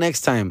just do it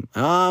next time.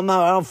 I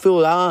don't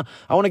feel, I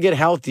want to get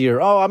healthier.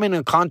 Oh, I'm in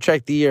a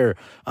contract year.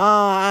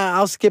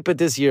 I'll skip it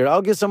this year.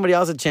 I'll give somebody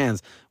else a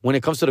chance. When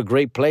it comes to the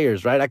great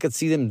players, right? I could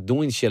see them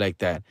doing shit like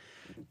that.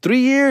 3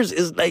 years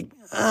is like,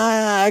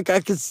 I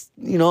could,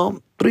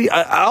 3.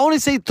 I only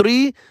say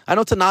 3. I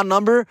know it's an odd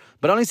number,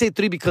 but I only say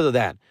 3 because of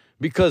that.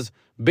 Because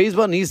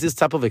baseball needs this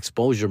type of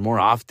exposure more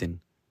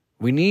often.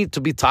 We need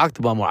to be talked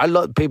about more. I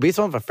love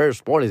baseball. Is my favorite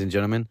sport, ladies and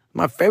gentlemen.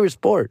 My favorite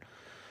sport.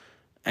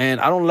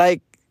 And I don't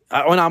like,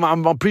 when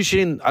I'm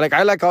appreciating,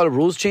 I like all the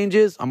rules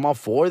changes. I'm all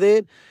for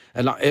it.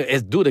 And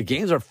dude, the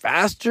games are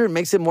faster. It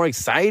makes it more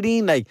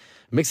exciting. Like,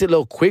 makes it a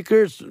little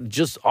quicker. It's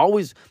just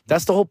always,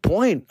 that's the whole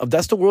point of,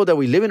 that's the world that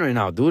we live in right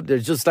now, dude.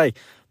 There's just like,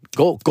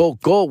 go.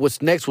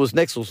 What's next?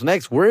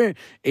 We're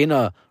in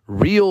a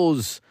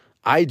Reels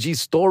IG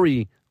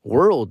story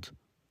world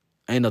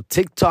and a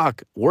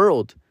TikTok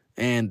world.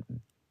 And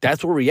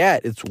that's where we're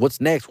at. It's what's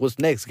next?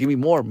 Give me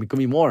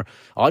more.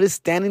 All this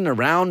standing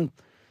around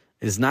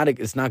it's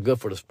not good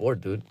for the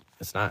sport, dude.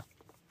 It's not.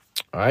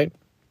 All right.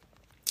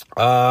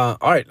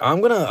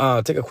 I'm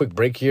gonna take a quick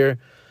break here.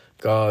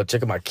 Go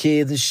check out my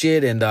kids and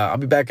shit, and I'll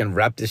be back and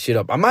wrap this shit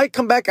up. I might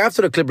come back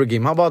after the Clipper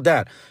game. How about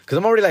that? Because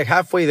I'm already like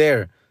halfway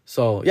there.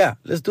 So yeah,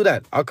 let's do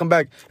that. I'll come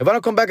back. If I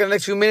don't come back in the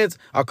next few minutes,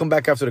 I'll come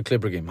back after the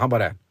Clipper game. How about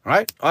that? All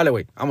right.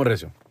 Wait. I'm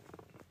Recio.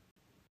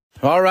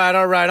 All right.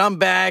 I'm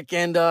back,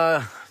 and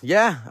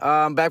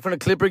I'm back from the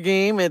Clipper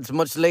game. It's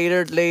much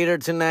later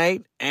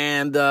tonight,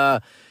 and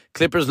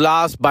Clippers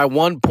lost by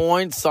 1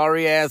 point.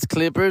 Sorry ass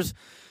Clippers.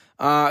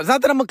 It's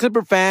not that I'm a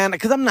Clipper fan,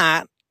 because I'm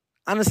not.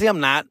 Honestly, I'm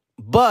not.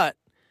 But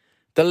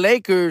the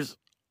Lakers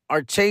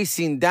are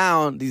chasing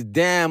down these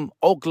damn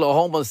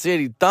Oklahoma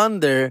City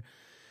Thunder.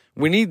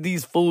 We need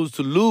these fools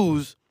to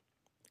lose.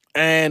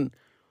 And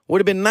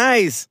would have been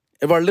nice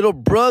if our little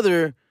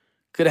brother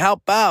could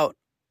help out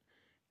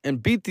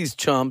and beat these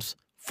chumps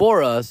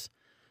for us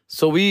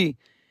so we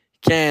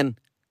can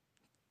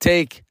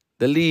take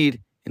the lead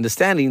in the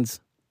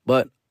standings.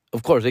 But,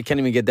 of course, they can't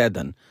even get that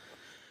done.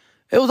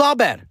 It was all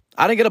bad.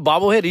 I didn't get a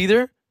bobblehead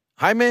either.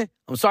 Jaime,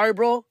 I'm sorry,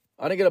 bro.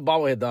 I didn't get a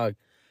bobblehead, dog.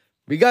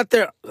 We got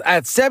there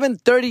at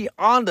 7:30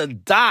 on the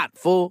dot,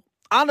 fool.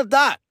 On the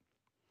dot.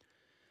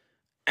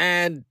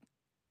 And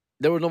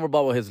there were no more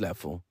bobbleheads left,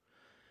 fool.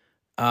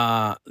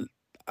 I'm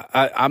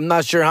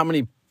not sure how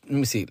many. Let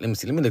me see. Let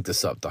me look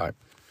this up, dog.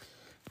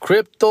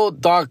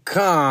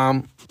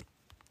 Crypto.com.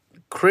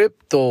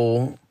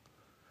 Crypto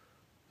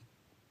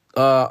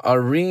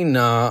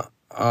arena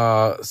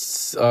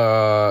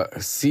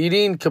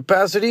seating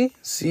capacity.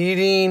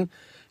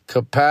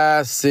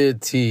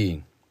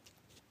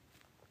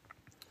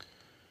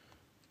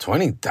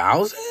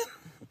 20,000?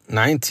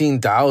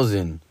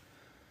 19,000.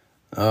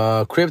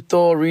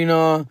 Crypto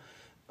arena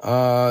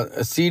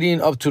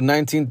seating up to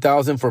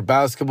 19,000 for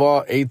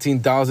basketball,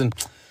 18,000.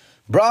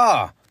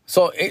 Bruh.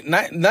 So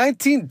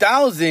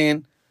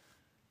 19,000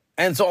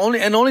 and so only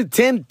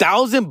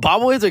 10,000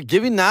 bobbleheads are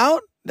giving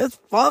out? That's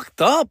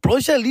fucked up, bro.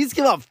 You should at least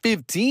give out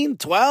 15,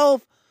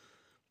 12,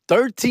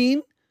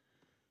 13.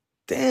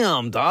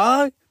 Damn,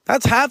 dog.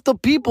 That's half the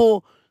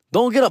people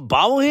don't get a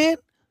bobblehead?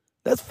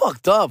 That's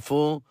fucked up,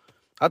 fool.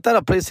 I thought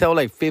a place held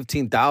like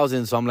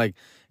 15,000, so I'm like,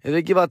 if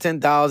they give out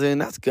 10,000,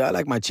 that's good. I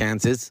like my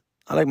chances.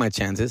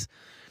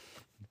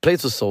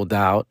 Place was sold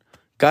out.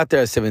 Got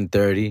there at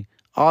 7:30.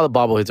 All the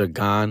bobbleheads are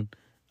gone.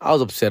 I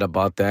was upset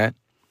about that.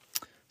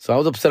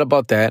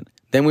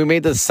 Then we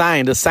made the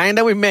sign. The sign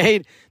that we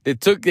made, they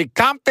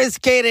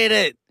confiscated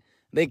it.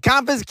 They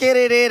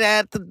confiscated it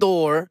at the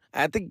door,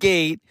 at the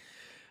gate,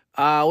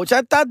 which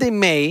I thought they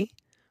may.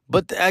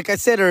 But like I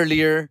said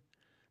earlier,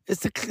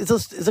 it's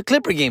a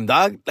Clipper game,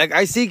 dog. Like,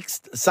 I see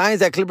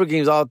signs at Clipper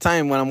games all the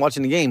time when I'm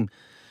watching the game.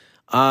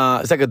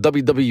 It's like a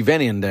WWE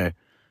event in there.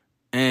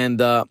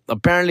 And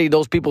apparently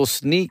those people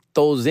sneak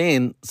those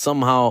in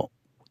somehow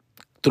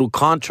through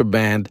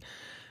contraband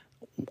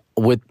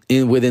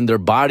within their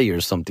body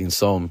or something.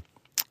 So,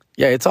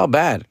 yeah, it's all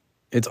bad.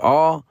 It's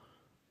all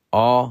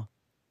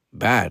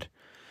bad.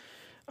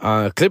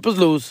 Clippers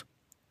lose.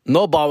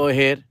 No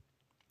bobblehead.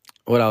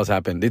 What else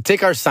happened? They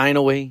take our sign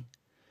away.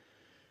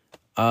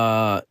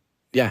 Yeah.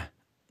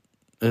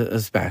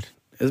 It's bad.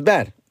 It's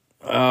bad.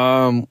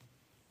 Oh,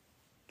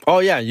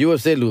 yeah,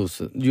 USA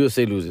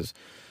loses.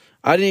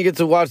 I didn't get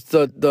to watch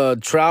the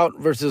Trout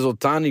versus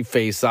Ohtani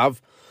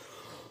face-off.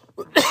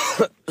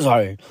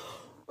 Sorry.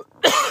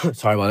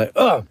 Sorry about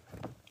that.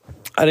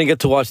 I didn't get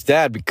to watch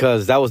that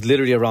because that was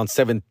literally around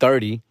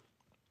 7:30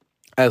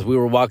 as we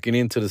were walking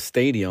into the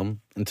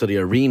stadium, into the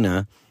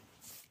arena.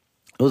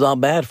 It was all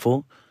bad,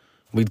 fool.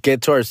 We'd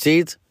get to our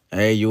seats.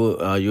 Hey,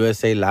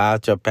 USA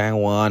lost, Japan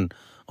won.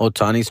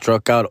 Ohtani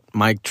struck out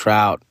Mike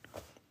Trout.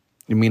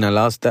 You mean I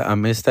lost that? I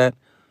missed that?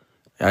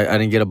 I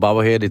didn't get a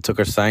bobblehead. They took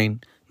our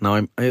sign.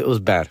 No, it was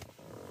bad.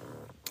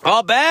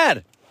 All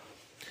bad.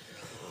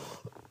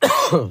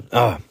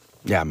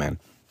 Yeah, man.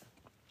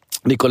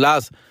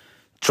 Nicolas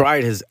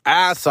tried his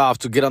ass off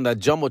to get on that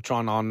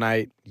Jumbotron all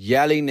night,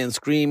 yelling and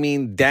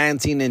screaming,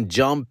 dancing and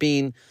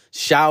jumping,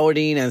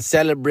 shouting and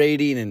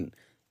celebrating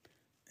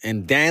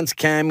and dance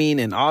camming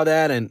and all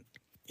that, and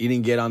he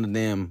didn't get on the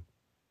damn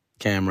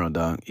camera,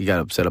 dog. He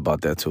got upset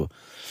about that, too.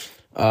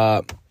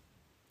 Nah,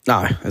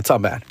 it's all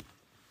bad.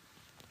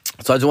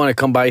 So I just want to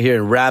come by here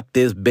and wrap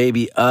this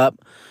baby up.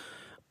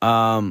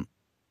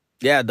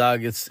 Yeah,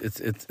 dog,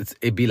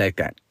 it be like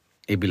that.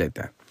 It be like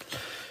that.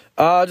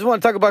 I just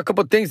want to talk about a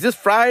couple of things. This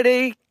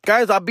Friday,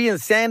 guys, I'll be in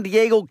San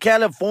Diego,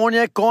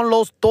 California, con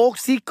Los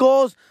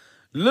Tóxicos.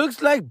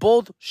 Looks like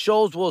both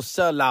shows will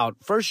sell out.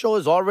 First show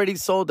is already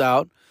sold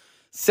out.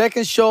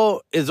 Second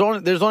show there's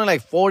only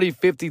like 40,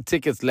 50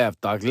 tickets left,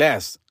 dog.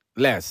 Less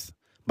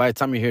by the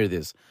time you hear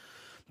this.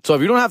 So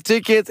if you don't have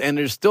tickets and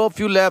there's still a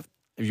few left,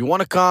 if you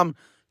want to come,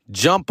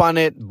 jump on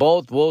it.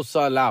 Both will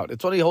sell out.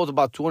 It only holds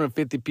about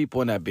 250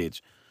 people in that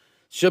bitch.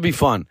 Should be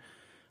fun.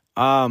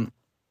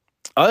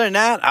 Other than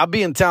that, I'll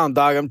be in town,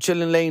 dog. I'm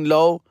chilling, laying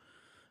low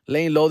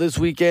this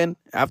weekend.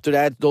 After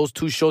that, those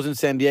two shows in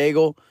San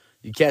Diego,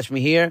 you catch me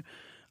here,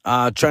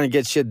 trying to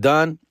get shit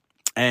done.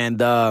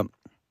 And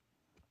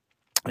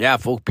yeah,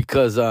 folk,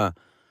 because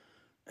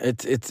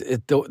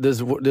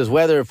this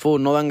weather, fool,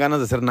 no dan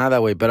ganas de hacer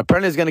nada, way. But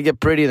apparently it's gonna get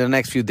pretty in the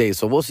next few days.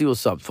 So we'll see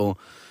what's up, fool.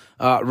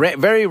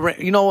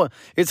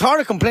 It's hard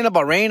to complain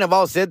about rain. I've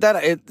always said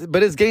that,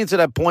 but it's getting to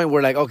that point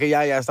where, like, okay,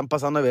 yeah, están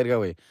pasando verga,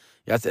 way.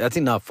 That's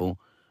enough, fool.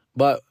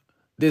 But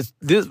this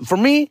for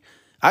me,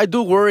 I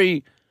do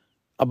worry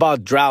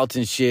about droughts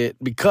and shit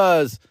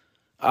because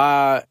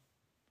I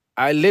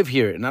live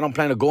here and I don't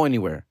plan to go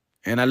anywhere,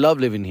 and I love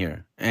living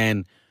here.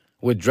 And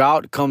with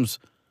drought comes,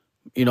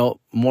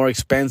 more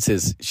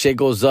expenses. Shit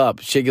goes up.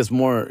 Shit gets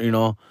more,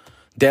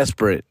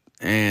 desperate.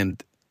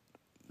 And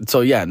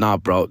so yeah, nah,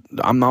 bro.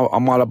 I'm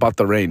all about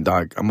the rain,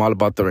 dog. I'm all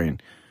about the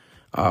rain.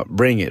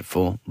 Bring it,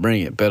 fool.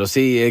 Bring it. But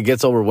see, it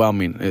gets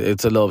overwhelming.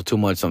 It's a little too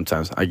much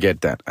sometimes. I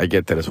get that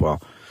as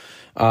well.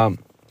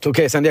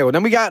 Okay, San Diego.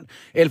 Then we got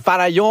El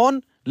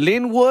Farallón,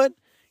 Linwood,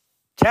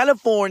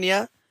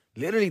 California,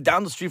 literally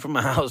down the street from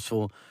my house,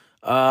 fool.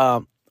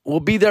 We'll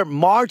be there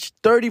March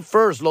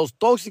 31st. Los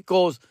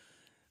Tóxicos.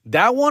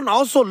 That one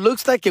also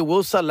looks like it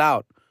will sell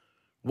out.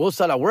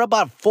 We're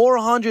about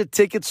 400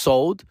 tickets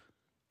sold.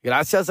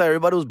 Gracias a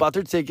everybody who's bought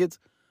their tickets.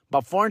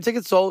 About 400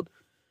 tickets sold.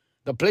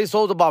 The place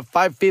sold about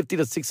 550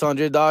 to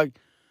 600, dog.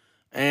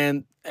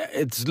 And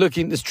it's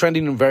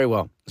trending very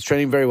well. It's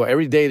trending very well.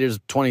 Every day there's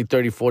 20,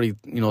 30, 40,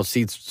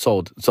 seats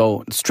sold.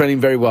 So it's trending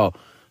very well.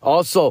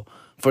 Also,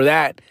 for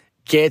that,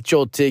 get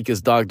your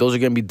tickets, dog. Those are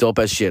going to be dope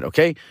as shit,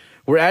 okay?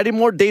 We're adding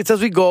more dates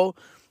as we go.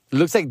 It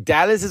looks like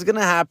Dallas is going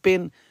to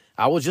happen.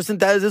 I was just in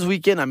Dallas this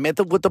weekend. I met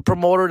up with the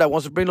promoter that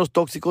wants to bring Los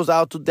Tóxicos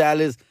out to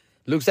Dallas.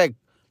 Looks like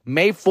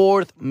May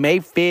 4th, May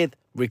 5th,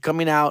 we're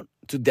coming out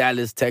to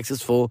Dallas,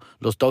 Texas, for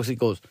Los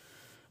Tóxicos.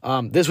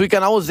 This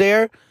weekend I was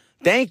there.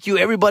 Thank you,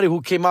 everybody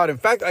who came out. In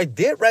fact, I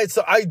did write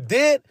some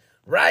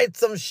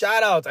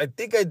shout-outs. I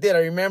think I did. I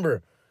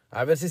remember.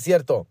 A ver si es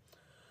cierto.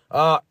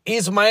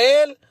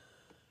 Ismael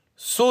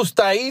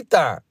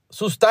Sustaita.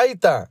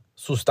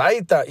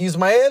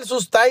 Ismael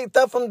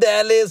Sustaita from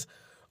Dallas.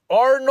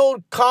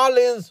 Arnold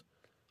Collins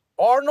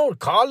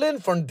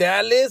from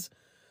Dallas.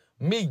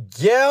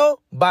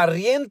 Miguel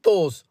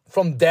Barrientos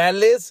from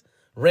Dallas.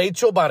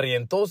 Rachel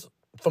Barrientos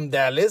from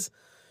Dallas.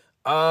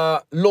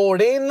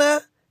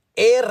 Lorena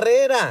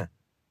Herrera,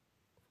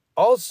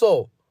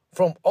 also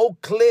from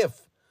Oak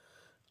Cliff.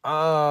 Who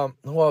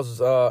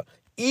else?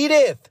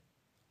 Edith,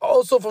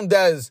 also from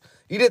Dallas.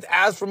 Edith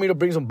asked for me to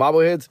bring some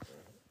bobbleheads.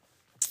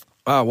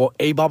 A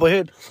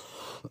bobblehead.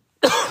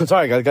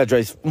 Sorry, I got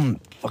dry.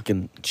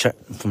 Fucking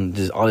from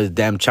all this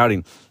damn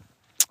shouting.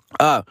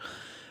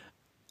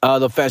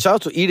 The fan. Shout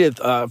out to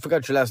Edith. I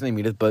forgot your last name,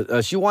 Edith,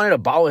 but she wanted a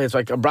bobblehead, so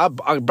I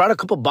brought a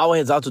couple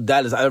bobbleheads out to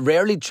Dallas. I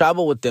rarely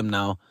travel with them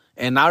now,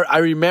 and I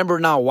remember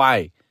now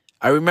why.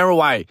 I remember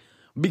why.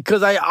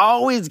 Because I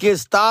always get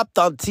stopped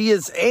on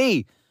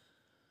TSA.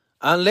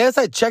 Unless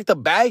I check the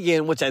bag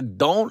in, which I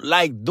don't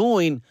like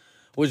doing,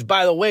 which,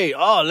 by the way,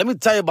 let me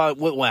tell you about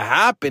what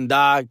happened,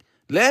 dog.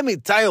 Let me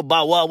tell you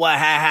about what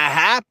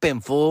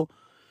happened, fool.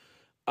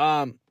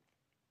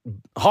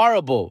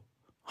 Horrible.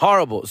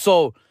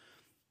 So,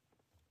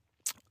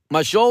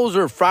 my shows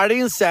are Friday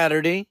and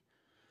Saturday,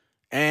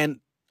 and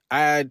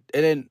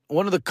then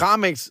one of the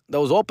comics that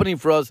was opening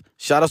for us,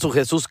 shout out to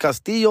Jesus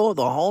Castillo,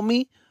 the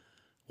homie,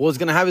 was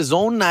going to have his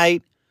own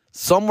night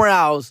somewhere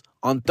else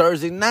on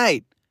Thursday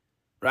night,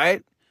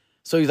 right?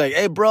 So he's like,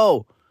 hey,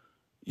 bro,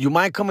 you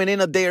mind coming in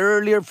a day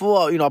earlier, fool?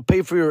 I'll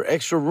pay for your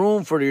extra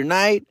room for your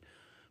night.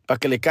 Pa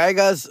que le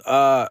caigas.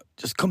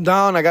 Just come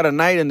down. I got a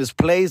night in this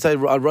place. I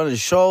run a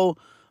show.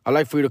 I'd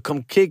like for you to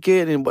come kick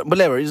it. And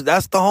whatever.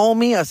 That's the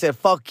homie? I said,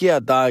 fuck yeah,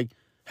 dog.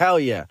 Hell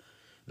yeah.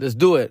 Let's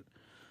do it.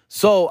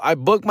 So I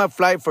booked my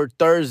flight for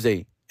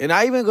Thursday. And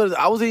I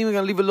wasn't even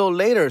going to leave a little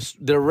later.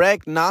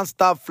 Direct,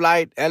 nonstop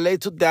flight, LA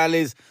to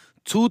Dallas,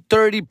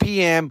 2:30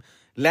 p.m.,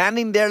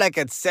 landing there like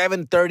at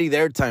 7:30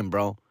 their time,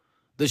 bro.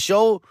 The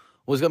show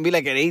was going to be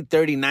like at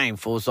 8:39,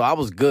 fool, so I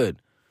was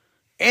good.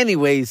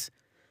 Anyways,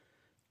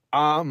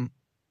 I'm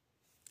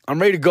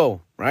ready to go,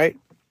 right?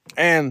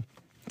 And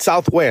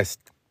Southwest.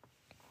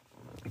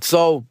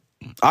 So,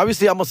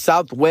 obviously, I'm a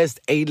Southwest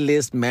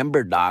A-list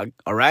member, dog,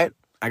 all right?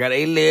 I got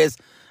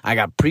A-list. I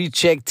got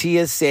pre-check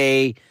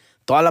TSA.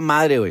 Toda la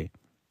madre, güey.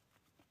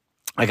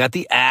 I got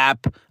the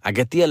app. I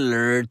get the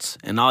alerts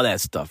and all that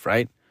stuff,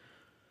 right?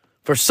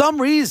 For some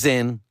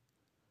reason,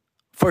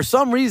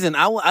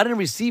 I didn't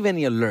receive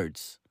any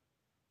alerts,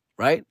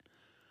 right?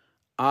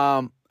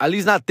 At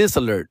least not this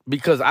alert,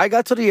 because I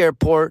got to the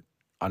airport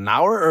an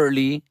hour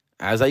early,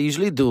 as I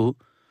usually do.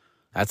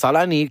 That's all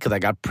I need, because I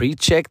got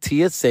pre-check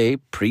TSA,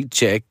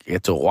 pre-check. I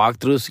get to walk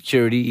through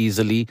security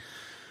easily.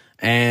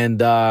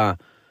 And I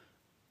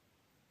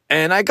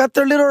got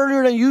there a little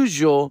earlier than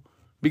usual,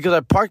 because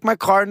I parked my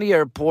car in the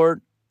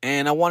airport,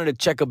 and I wanted to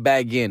check a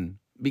bag in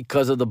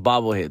because of the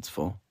bobbleheads,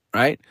 fool,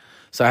 right?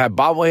 So I had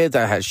bobbleheads,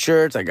 I had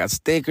shirts, I got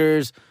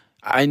stickers.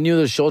 I knew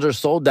the shows are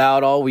sold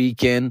out all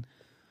weekend,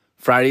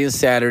 Friday and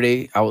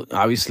Saturday.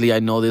 Obviously,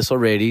 I know this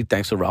already,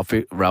 thanks to Ralph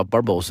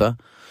Barbosa.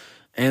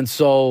 And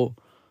so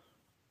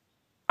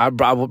I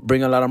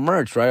bring a lot of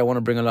merch, right? I want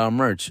to bring a lot of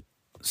merch.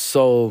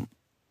 So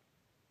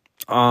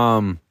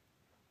I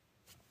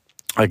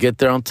get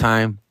there on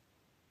time,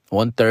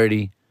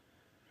 1:30.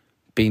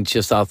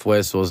 Pinche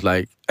Southwest was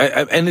like,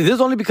 and this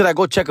is only because I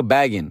go check a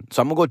bag in.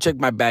 So I'm going to go check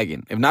my bag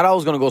in. If not, I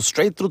was going to go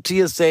straight through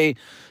TSA,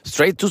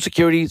 straight to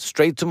security,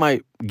 straight to my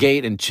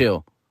gate and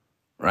chill,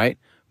 right?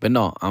 But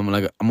no, I'm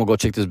going to go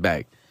check this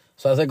bag.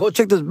 So as I go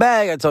check this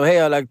bag, I tell, hey,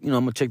 I'm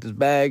going to check this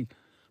bag.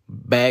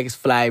 Bags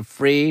fly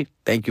free.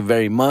 Thank you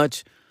very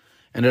much.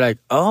 And they're like,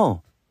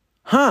 oh,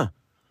 I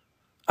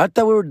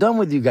thought we were done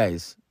with you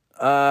guys.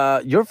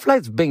 Your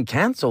flight's been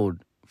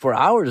canceled for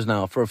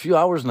a few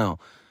hours now.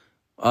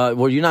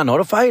 Were you not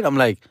notified? I'm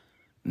like,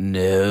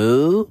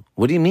 no.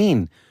 What do you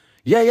mean?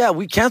 Yeah,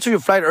 we canceled your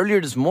flight earlier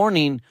this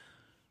morning.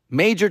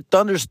 Major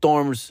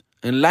thunderstorms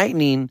and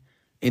lightning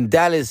in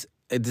Dallas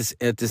at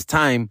this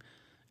time.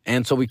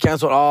 And so we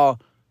canceled all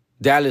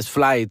Dallas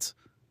flights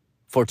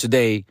for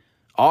today.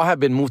 All have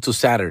been moved to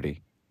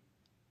Friday.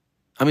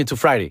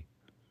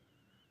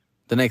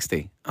 The next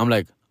day. I'm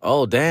like,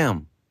 oh,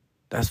 damn.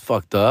 That's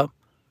fucked up.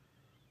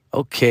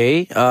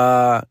 Okay.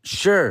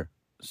 Sure.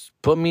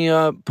 Put me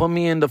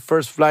in the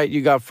first flight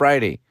you got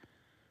Friday.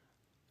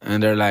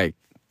 And they're like,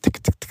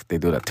 tick, tick, tick, they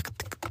do that, tick,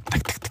 tick,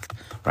 tick, tick, tick,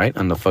 right?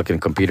 On the fucking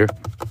computer.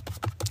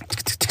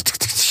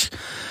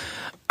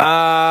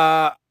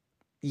 Yeah,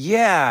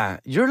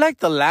 you're like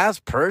the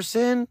last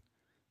person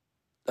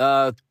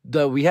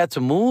that we had to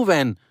move,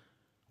 and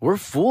we're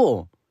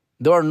full.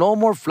 There are no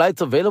more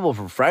flights available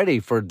for Friday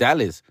for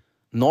Dallas.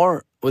 They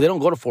don't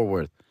go to Fort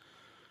Worth.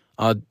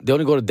 They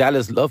only go to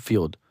Dallas Love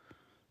Field.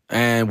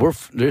 And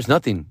there's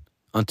nothing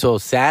until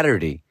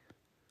Saturday.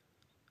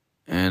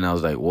 And I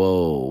was like,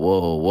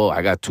 whoa.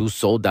 I got 2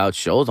 sold out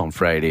shows on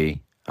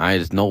Friday.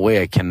 There's no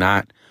way I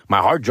cannot. My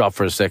heart dropped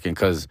for a second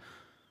because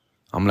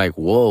I'm like,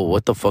 whoa,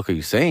 what the fuck are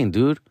you saying,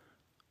 dude?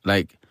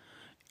 Like,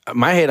 in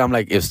my head, I'm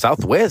like, if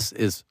Southwest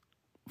is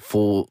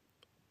full,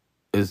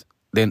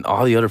 then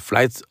all the other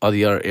flights, all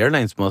the other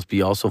airlines must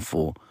be also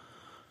full.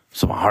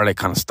 So my heart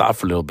kind of stopped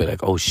for a little bit.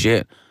 Like, oh,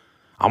 shit.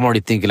 I'm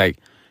already thinking, like,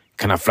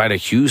 can I fly to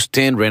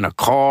Houston, rent a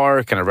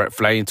car? Can I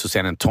fly into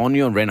San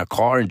Antonio and rent a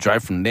car and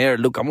drive from there?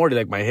 Look, I'm already,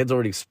 like, my head's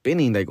already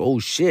spinning. Like, oh,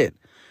 shit.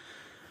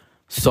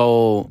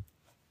 So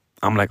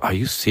I'm like, are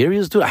you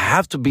serious, dude? I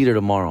have to be there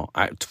tomorrow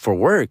for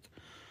work.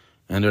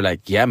 And they're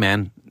like, yeah,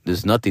 man,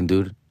 there's nothing,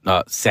 dude.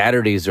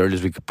 Saturday is the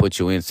earliest we could put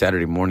you in,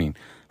 Saturday morning.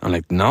 I'm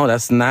like, no,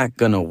 that's not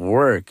going to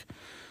work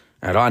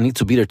at all. I need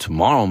to be there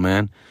tomorrow,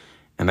 man.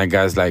 And that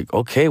guy's like,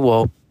 okay,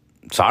 well,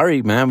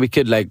 sorry, man. We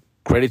could like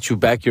credit you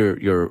back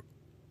your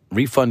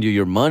refund you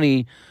your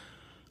money.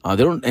 They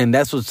don't, and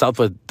that's what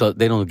Southwest does.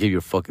 They don't give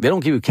you they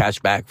don't give you cash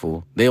back,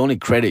 fool. They only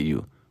credit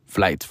you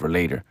flights for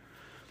later.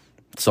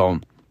 So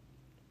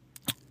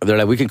they're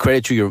like, we can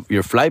credit you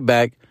your flight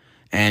back,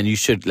 and you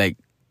should like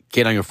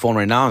get on your phone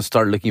right now and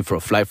start looking for a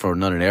flight for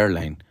another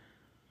airline.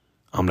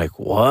 I'm like,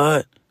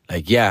 what?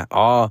 Like, yeah,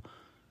 all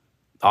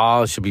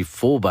should be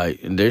full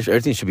and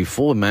everything should be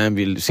full, man.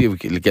 We see if we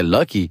can get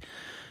lucky.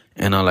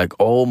 And I'm like,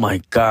 oh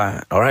my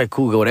God. All right,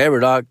 cool, whatever,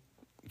 dog.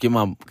 Give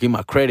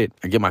my credit.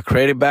 I get my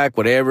credit back,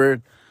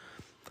 whatever.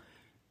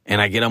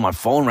 And I get on my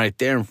phone right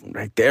there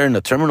in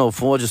the terminal.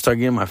 Fool, just start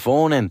getting my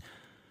phone and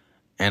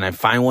I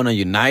find one on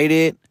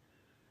United,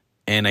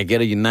 and I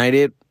get a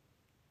United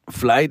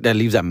flight that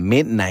leaves at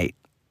midnight.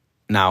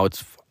 Now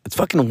it's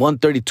fucking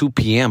 1:32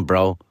 p.m.,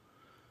 bro.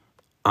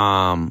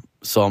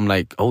 So I'm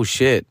like, oh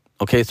shit.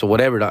 Okay, so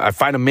whatever. I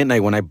find a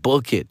midnight when I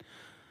book it,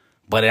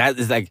 but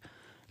it's like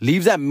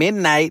leaves at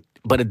midnight,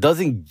 but it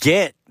doesn't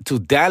get to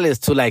Dallas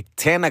till like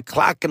 10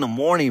 o'clock in the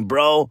morning,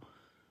 bro.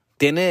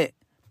 Tiene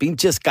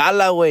pinche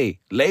escala, güey.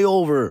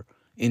 Layover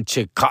in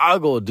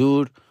Chicago,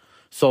 dude.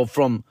 So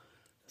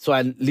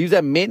I leaves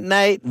at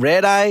midnight,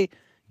 red eye,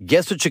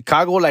 gets to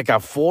Chicago like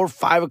at 4,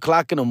 5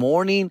 o'clock in the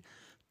morning,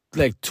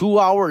 like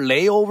 2-hour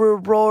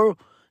layover, bro.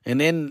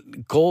 And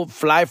then go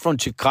fly from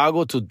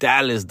Chicago to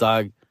Dallas,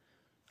 dog.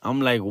 I'm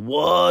like,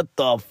 what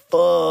the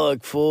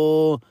fuck,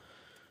 fool?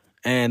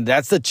 And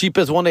that's the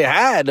cheapest one they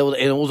had. It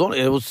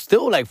was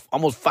still like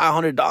almost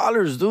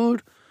 $500,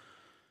 dude.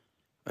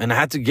 And I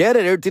had to get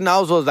it. Everything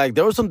else was like,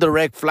 there were some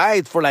direct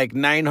flights for like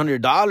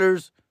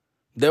 $900.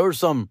 There were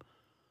some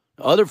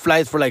other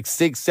flights for like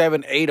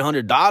 $600, $700,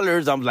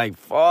 $800. I'm like,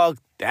 fuck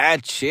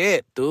that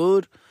shit,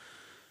 dude.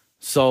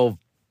 So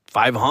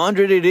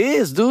 $500 it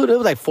is, dude. It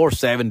was like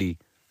 $470.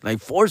 Like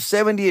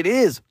 $470 it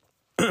is.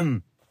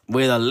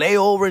 With a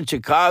layover in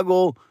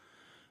Chicago,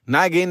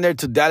 not getting there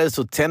to Dallas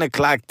till 10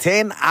 o'clock.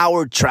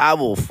 10-hour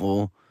travel,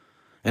 fool.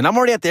 And I'm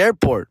already at the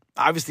airport.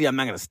 Obviously, I'm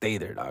not going to stay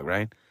there, dog,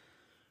 right?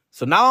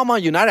 So now I'm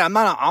on United.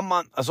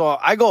 So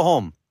I go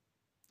home.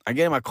 I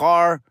get in my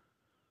car.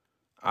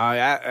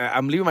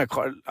 I'm leaving my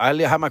car. I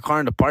have my car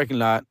in the parking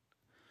lot,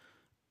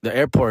 the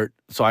airport.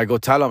 So I go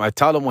tell them. I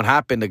tell them what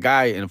happened. The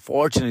guy, and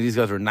fortunately, these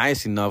guys were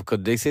nice enough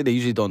because they say they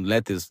usually don't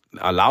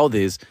allow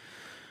this.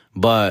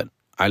 But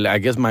I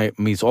guess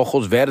mis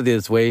ojos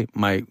verdes way,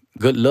 my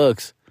good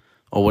looks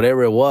or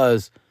whatever it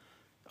was,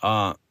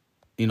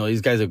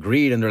 these guys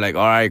agreed and they're like,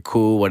 all right,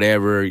 cool,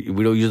 whatever.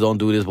 You don't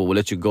do this, but we'll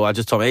let you go. I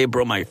just told them, hey,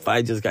 bro, my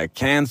flight just got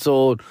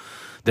canceled.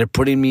 They're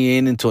putting me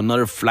into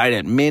another flight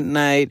at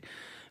midnight.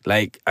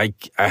 Like, I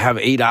have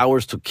 8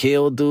 hours to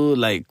kill, dude.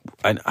 Like,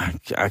 can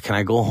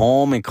I go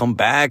home and come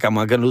back? I'm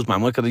not going to lose my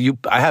money. Because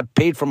I had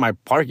paid for my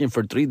parking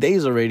for 3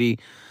 days already,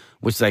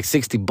 which is like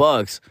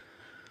 $60.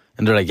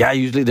 And they're like, yeah,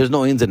 usually there's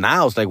no ins and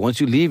outs. Like, once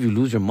you leave, you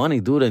lose your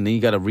money, dude. And then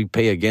you got to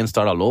repay again,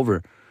 start all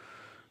over.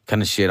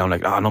 Kind of shit. I'm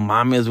like, oh, no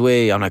mames,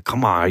 way. I'm like,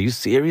 come on, are you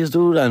serious,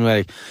 dude? I'm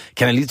like,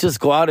 can I at least just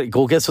go out and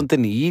go get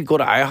something to eat, go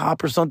to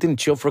IHOP or something,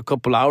 chill for a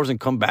couple hours and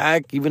come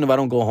back, even if I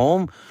don't go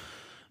home?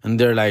 And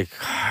they're like,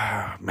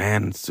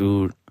 man,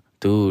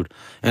 dude.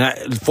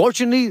 And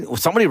fortunately,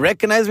 somebody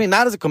recognized me,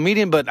 not as a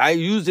comedian, but I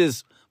use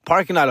this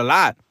parking lot a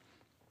lot.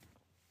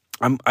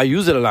 I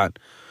use it a lot.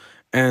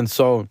 And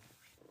so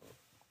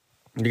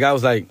the guy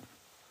was like,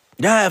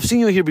 yeah, I've seen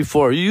you here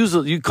before.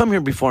 You come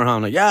here before, huh?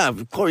 I'm like, yeah,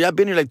 of course. Yeah, I've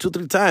been here like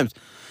 2-3 times.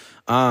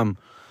 I'm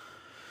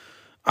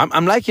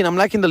liking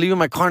the leaving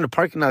my car in the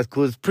parking lot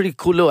because it's pretty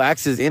cool little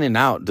access in and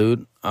out,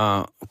 dude.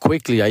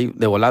 Quickly,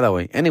 de volada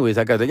way. Anyways,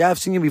 I got like, yeah, I've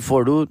seen you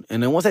before, dude.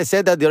 And then once I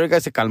said that, the other guy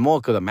se calmó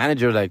because the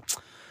manager like,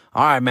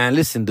 all right, man,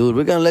 listen, dude,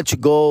 we're gonna let you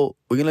go.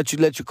 We're gonna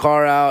let your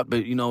car out,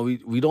 but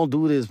we don't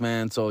do this,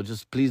 man. So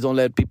just please don't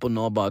let people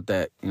know about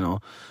that. No,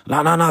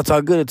 it's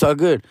all good. It's all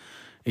good.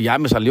 Ya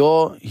me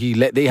salió.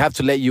 They have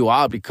to let you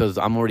out because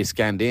I'm already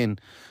scanned in.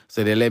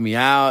 So they let me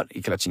out.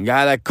 Y que la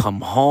chingada,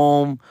 come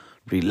home,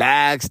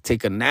 relax,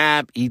 take a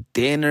nap, eat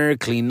dinner,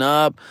 clean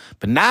up.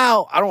 But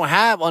now I don't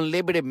have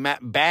unlimited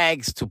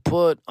bags to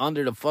put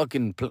under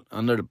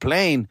the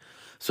plane.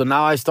 So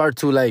now I start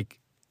to like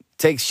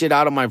take shit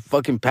out of my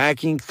fucking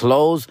packing,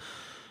 clothes,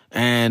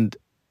 and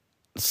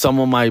some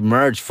of my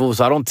merch, fool.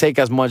 So I don't take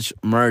as much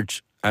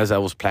merch as I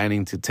was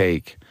planning to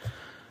take.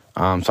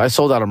 So I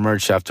sold out of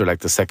merch after like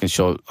the second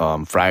show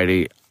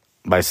Friday.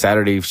 By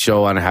Saturday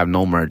show, I don't have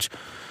no merch.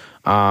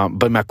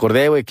 But me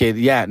acordé, güey, que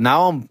yeah,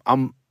 now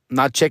I'm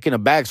not checking a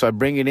bag, so I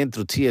bring it in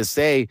through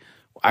TSA.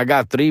 I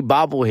got 3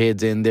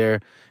 bobbleheads in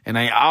there, and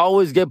I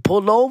always get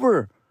pulled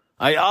over.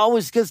 I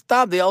always get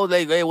stopped. They always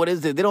like, hey, what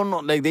is it? They don't know.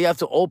 Like, they have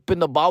to open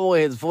the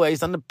bobbleheads. Fool, ahí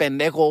están the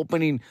pendejo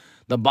opening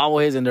the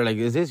bobbleheads, and they're like,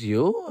 is this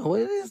you?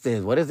 What is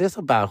this? What is this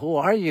about? Who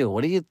are you?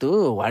 What do you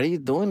do? Why are you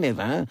doing this,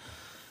 man?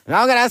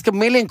 Now I'm going to ask a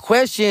million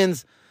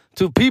questions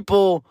to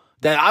people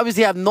that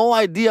obviously have no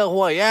idea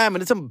who I am.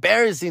 And it's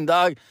embarrassing,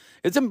 dog.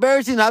 It's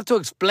embarrassing to have to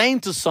explain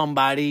to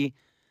somebody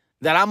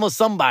that I'm a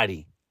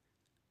somebody.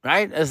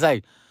 Right? It's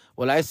like,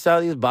 well, I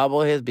sell these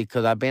bobbleheads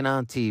because I've been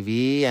on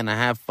TV and I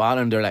have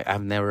followed them. They're like,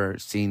 I've never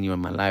seen you in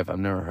my life. I've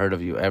never heard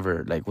of you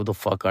ever. Like, what the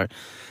fuck are?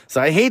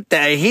 So I hate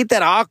that. I hate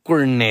that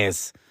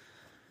awkwardness.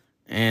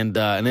 And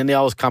then they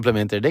always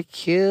compliment her. They're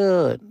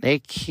cute. They're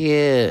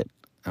cute.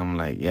 I'm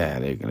like, yeah,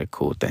 they're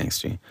cool. Thanks,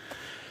 G.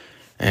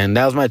 And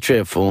that was my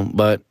trip, fool.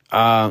 But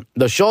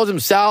the shows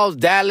themselves,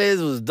 Dallas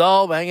was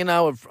dope. Hanging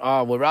out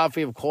with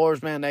Ralphie, of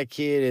course, man. That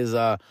kid is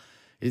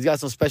he's got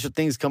some special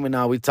things coming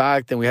out. We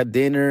talked and we had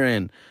dinner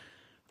and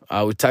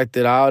we talked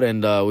it out,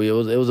 and it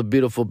was a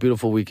beautiful,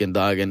 beautiful weekend,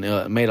 dog. And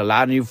made a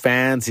lot of new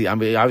fans.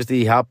 Obviously,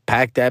 he helped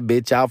pack that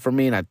bitch out for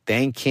me, and I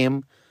thank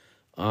him.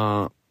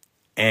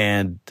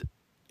 And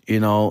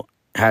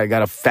I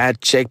got a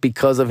fat check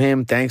because of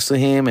him, thanks to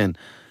him. And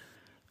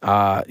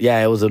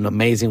it was an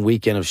amazing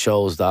weekend of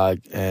shows, dog.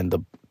 And the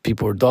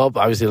people were dope.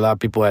 Obviously, a lot of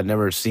people had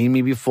never seen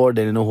me before.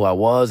 They didn't know who I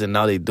was, and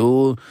now they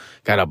do.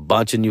 Got a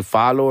bunch of new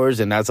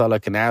followers, and that's all I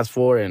can ask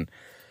for. And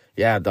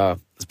yeah, dog,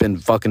 it's been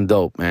fucking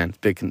dope, man. It's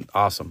been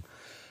awesome.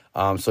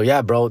 So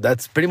yeah, bro,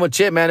 that's pretty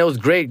much it, man. It was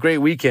great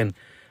weekend.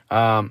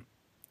 And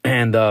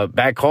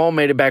back home,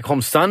 made it back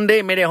home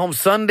Sunday. Made it home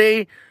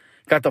Sunday.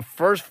 Got the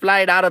first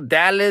flight out of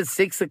Dallas,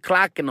 6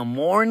 o'clock in the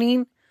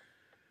morning.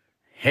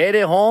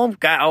 Headed home.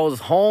 I was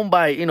home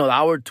by, the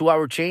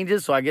 2-hour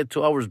changes, so I get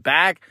 2 hours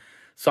back.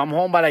 So I'm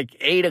home by like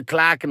 8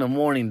 o'clock in the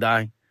morning,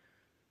 dog.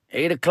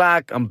 8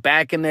 o'clock, I'm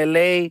back in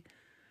L.A.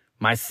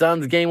 My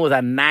son's game was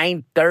at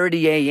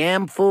 9:30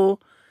 a.m., fool.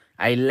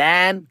 I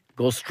land,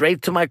 go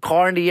straight to my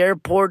car in the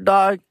airport,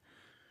 dog.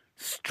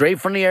 Straight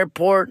from the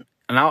airport.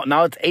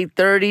 Now it's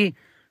 8:30.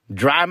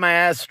 Drive my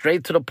ass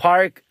straight to the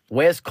park.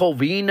 West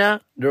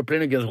Covina. They were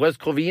playing against West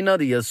Covina,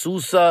 the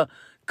Azusa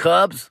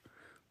Cubs.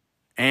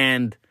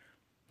 And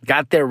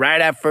got there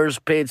right at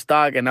first pitch,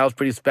 dog. And that was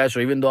pretty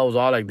special, even though I was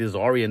all like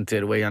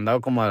disoriented. I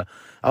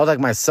was like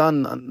my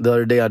son the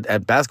other day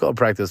at basketball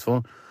practice,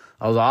 fool.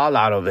 I was all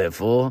out of it,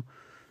 fool.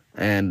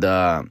 And,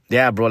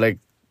 bro, like,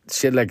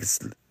 shit, like,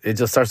 it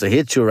just starts to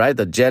hit you, right?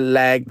 The jet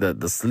lag,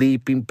 the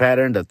sleeping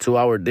pattern, the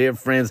 2-hour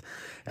difference.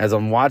 As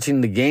I'm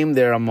watching the game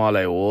there, I'm all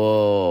like,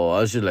 whoa,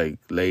 I should, like,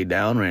 lay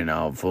down right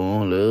now,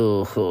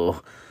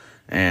 fool.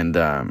 And,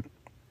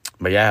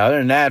 but yeah, other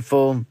than that,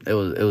 fool, it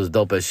was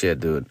dope as shit,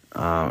 dude.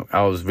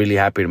 I was really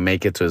happy to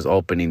make it to his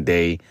opening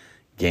day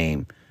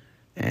game.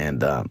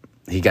 And,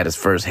 he got his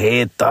first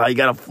hit, dog. He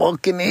got a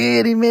fucking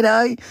hit.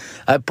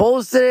 I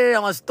posted it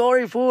on my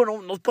story,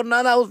 fool. No por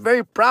nada. I was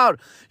very proud.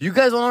 You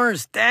guys don't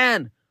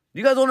understand.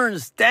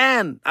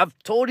 I've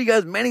told you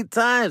guys many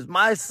times,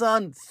 my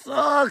son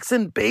sucks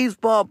in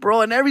baseball,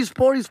 bro. In every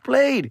sport he's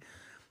played.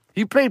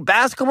 He played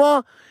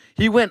basketball.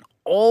 He went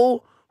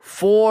 0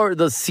 for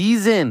the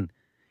season.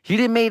 He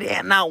didn't make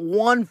not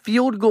one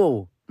field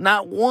goal.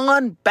 Not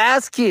one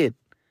basket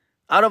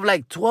out of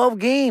like 12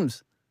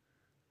 games.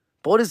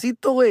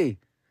 Pobrecito, güey.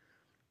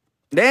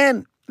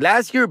 Then,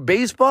 last year,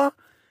 baseball,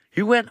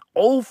 he went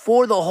 0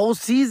 for the whole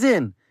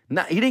season.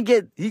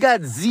 He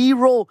got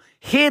 0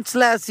 hits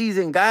last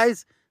season,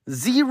 guys.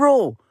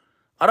 0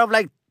 out of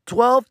like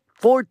 12,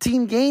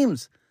 14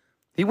 games.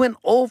 He went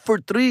 0 for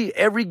 3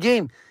 every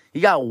game. He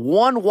got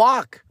 1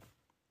 walk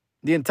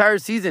the entire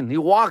season. He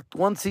walked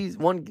one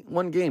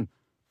game.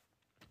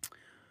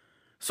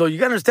 So you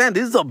gotta understand,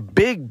 this is a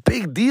big,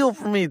 big deal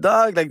for me,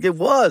 dog. Like, it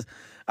was.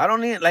 I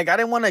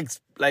didn't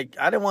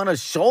want to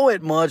show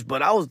it much,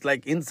 but I was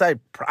like inside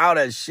proud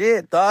as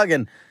shit, dog,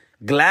 and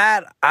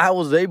glad I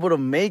was able to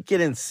make it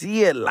and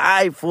see it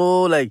live,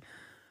 fool. Like,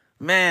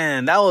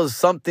 man, that was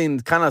something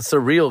kind of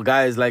surreal,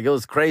 guys. Like, it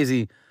was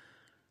crazy.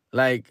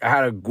 Like, I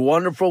had a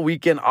wonderful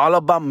weekend, all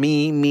about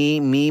me,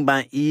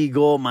 my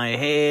ego, my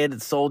head,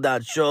 sold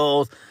out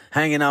shows,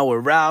 hanging out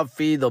with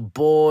Ralphie, the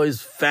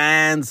boys,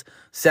 fans,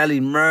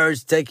 selling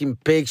merch, taking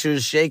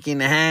pictures, shaking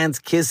hands,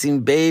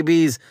 kissing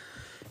babies.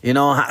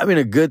 Having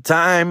a good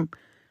time.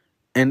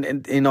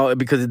 And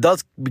because it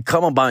does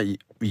become about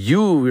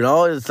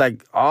you, it's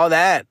like all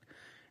that.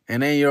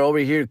 And then you're over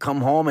here to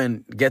come home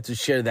and get to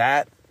share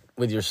that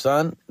with your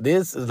son.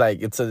 This is like,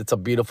 it's a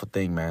beautiful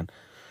thing, man.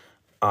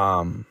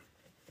 I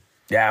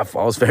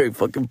was very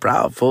fucking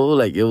proud, fool.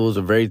 Like, it was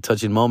a very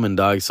touching moment,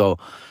 dog. So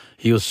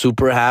he was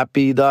super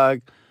happy,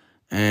 dog.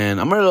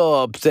 And I'm a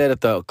little upset at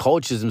the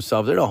coaches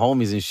themselves. They're the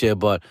homies and shit,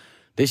 but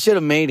they should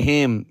have made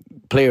him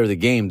player of the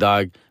game,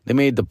 dog. They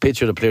made the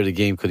pitcher the player of the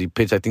game because he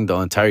pitched, I think, the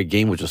entire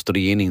game, which was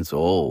 3 innings.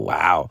 Oh,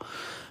 wow.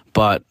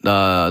 But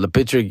the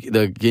player of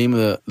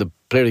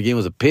the game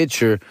was a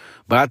pitcher.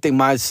 But I think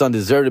my son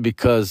deserved it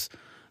because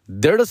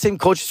they're the same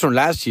coaches from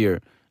last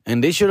year.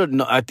 And they should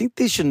have, I think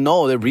they should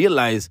know, they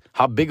realize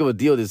how big of a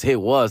deal this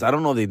hit was. I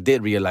don't know if they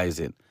did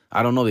realize it.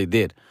 I don't know if they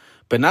did.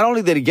 But not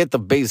only did he get the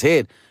base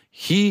hit,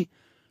 he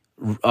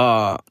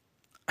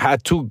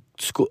had 2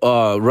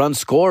 runs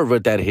scored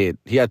with that hit.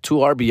 He had 2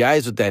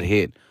 RBIs with that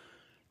hit.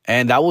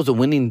 And that was a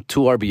winning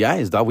 2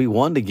 RBIs. That we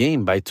won the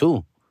game by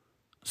 2.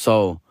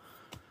 So,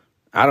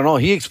 I don't know.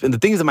 The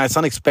thing is that my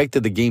son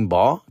expected the game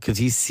ball because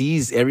he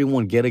sees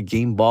everyone get a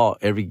game ball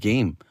every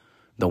game.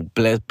 The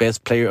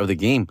best player of the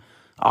game.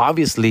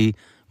 Obviously,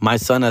 my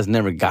son has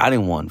never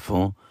gotten one,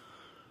 fool.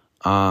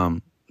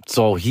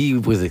 So he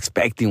was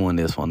expecting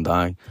this one,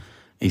 dog.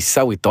 He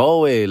said we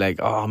throw it like,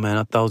 oh man,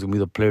 I thought I was gonna be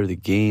the player of the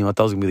game. I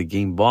thought I was gonna be the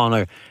game ball.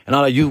 And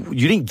I'm like, you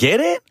didn't get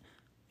it?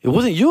 It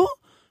wasn't you?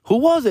 Who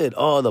was it?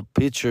 Oh, the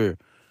pitcher.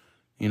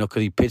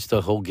 Because he pitched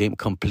the whole game,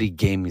 complete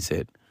game, he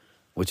said,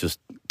 which was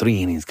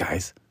 3 innings,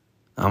 guys.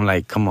 I'm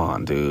like, come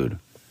on, dude.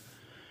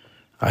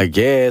 I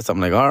guess.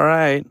 I'm like, all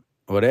right,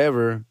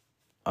 whatever.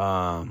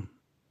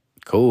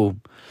 Cool.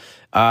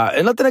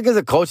 And nothing against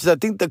the coaches. I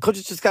think the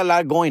coaches just got a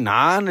lot going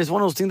on. It's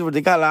one of those things where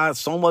they got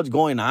so much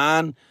going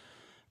on.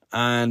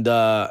 And,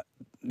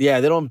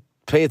 they don't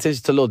pay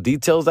attention to little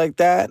details like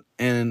that.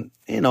 And,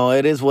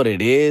 it is what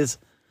it is.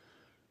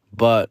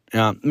 But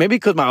maybe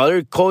because my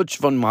other coach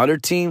from my other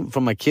team,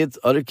 from my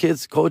other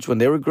kids' coach, when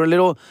they were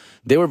little,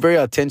 they were very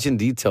attention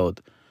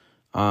detailed.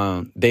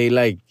 They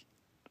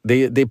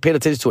paid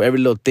attention to every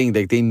little thing.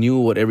 Like they knew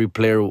what every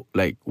player,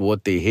 like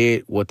what they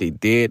hit, what they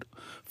did,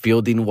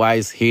 fielding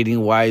wise, hitting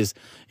wise,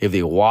 if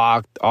they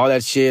walked, all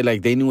that shit.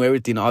 Like they knew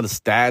everything, all the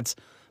stats.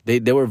 They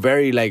were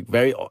very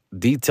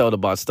detailed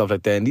about stuff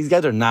like that. And these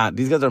guys are not.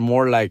 These guys are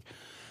more like,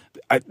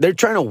 they're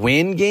trying to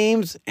win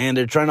games, and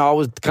they're trying to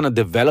always kind of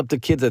develop the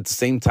kids at the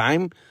same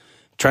time,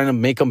 trying to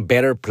make them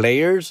better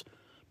players,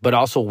 but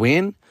also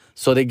win.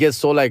 So they get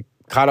so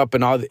caught up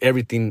in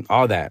everything,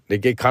 all that. They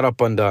get caught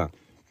up on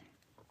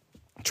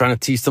trying to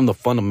teach them the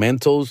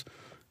fundamentals,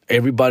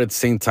 everybody at the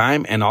same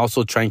time, and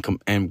also try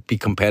and be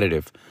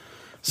competitive.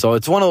 So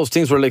it's one of those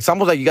things where it's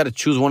almost like you got to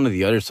choose one or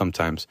the other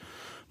sometimes.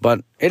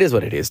 But it is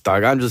what it is,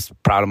 dog. I'm just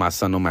proud of my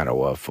son no matter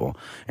what, fool.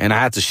 And I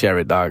had to share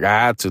it, dog.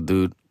 I had to,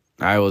 dude.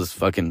 I was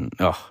fucking,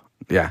 that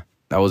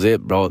was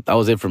it, bro. That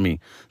was it for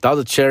me. That was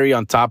a cherry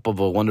on top of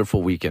a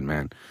wonderful weekend,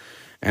 man.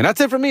 And that's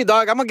it for me,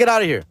 dog. I'm going to get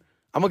out of here.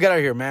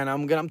 Man.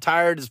 I'm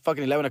tired. It's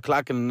fucking 11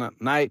 o'clock in the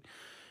night.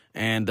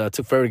 And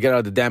took forever to get out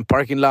of the damn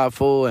parking lot,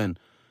 fool.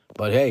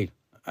 But hey,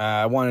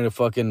 I wanted to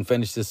fucking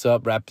finish this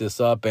up, wrap this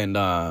up, and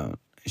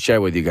share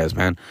it with you guys,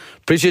 man.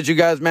 Appreciate you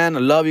guys, man. I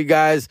love you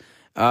guys.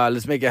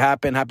 Let's make it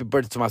happen. Happy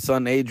birthday to my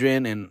son,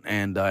 Adrian,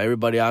 and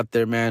everybody out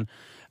there, man.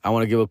 I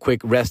want to give a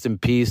quick rest in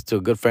peace to a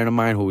good friend of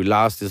mine who we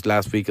lost this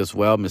last week as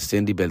well, Miss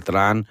Cindy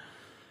Beltran,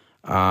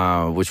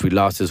 which we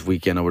lost this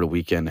weekend, over the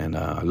weekend. And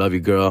I love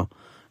you, girl.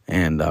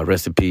 And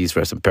rest in peace,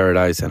 rest in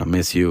paradise. And I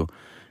miss you.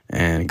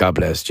 And God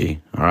bless, G.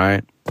 All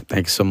right?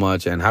 Thanks so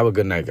much. And have a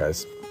good night,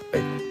 guys.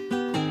 Bye.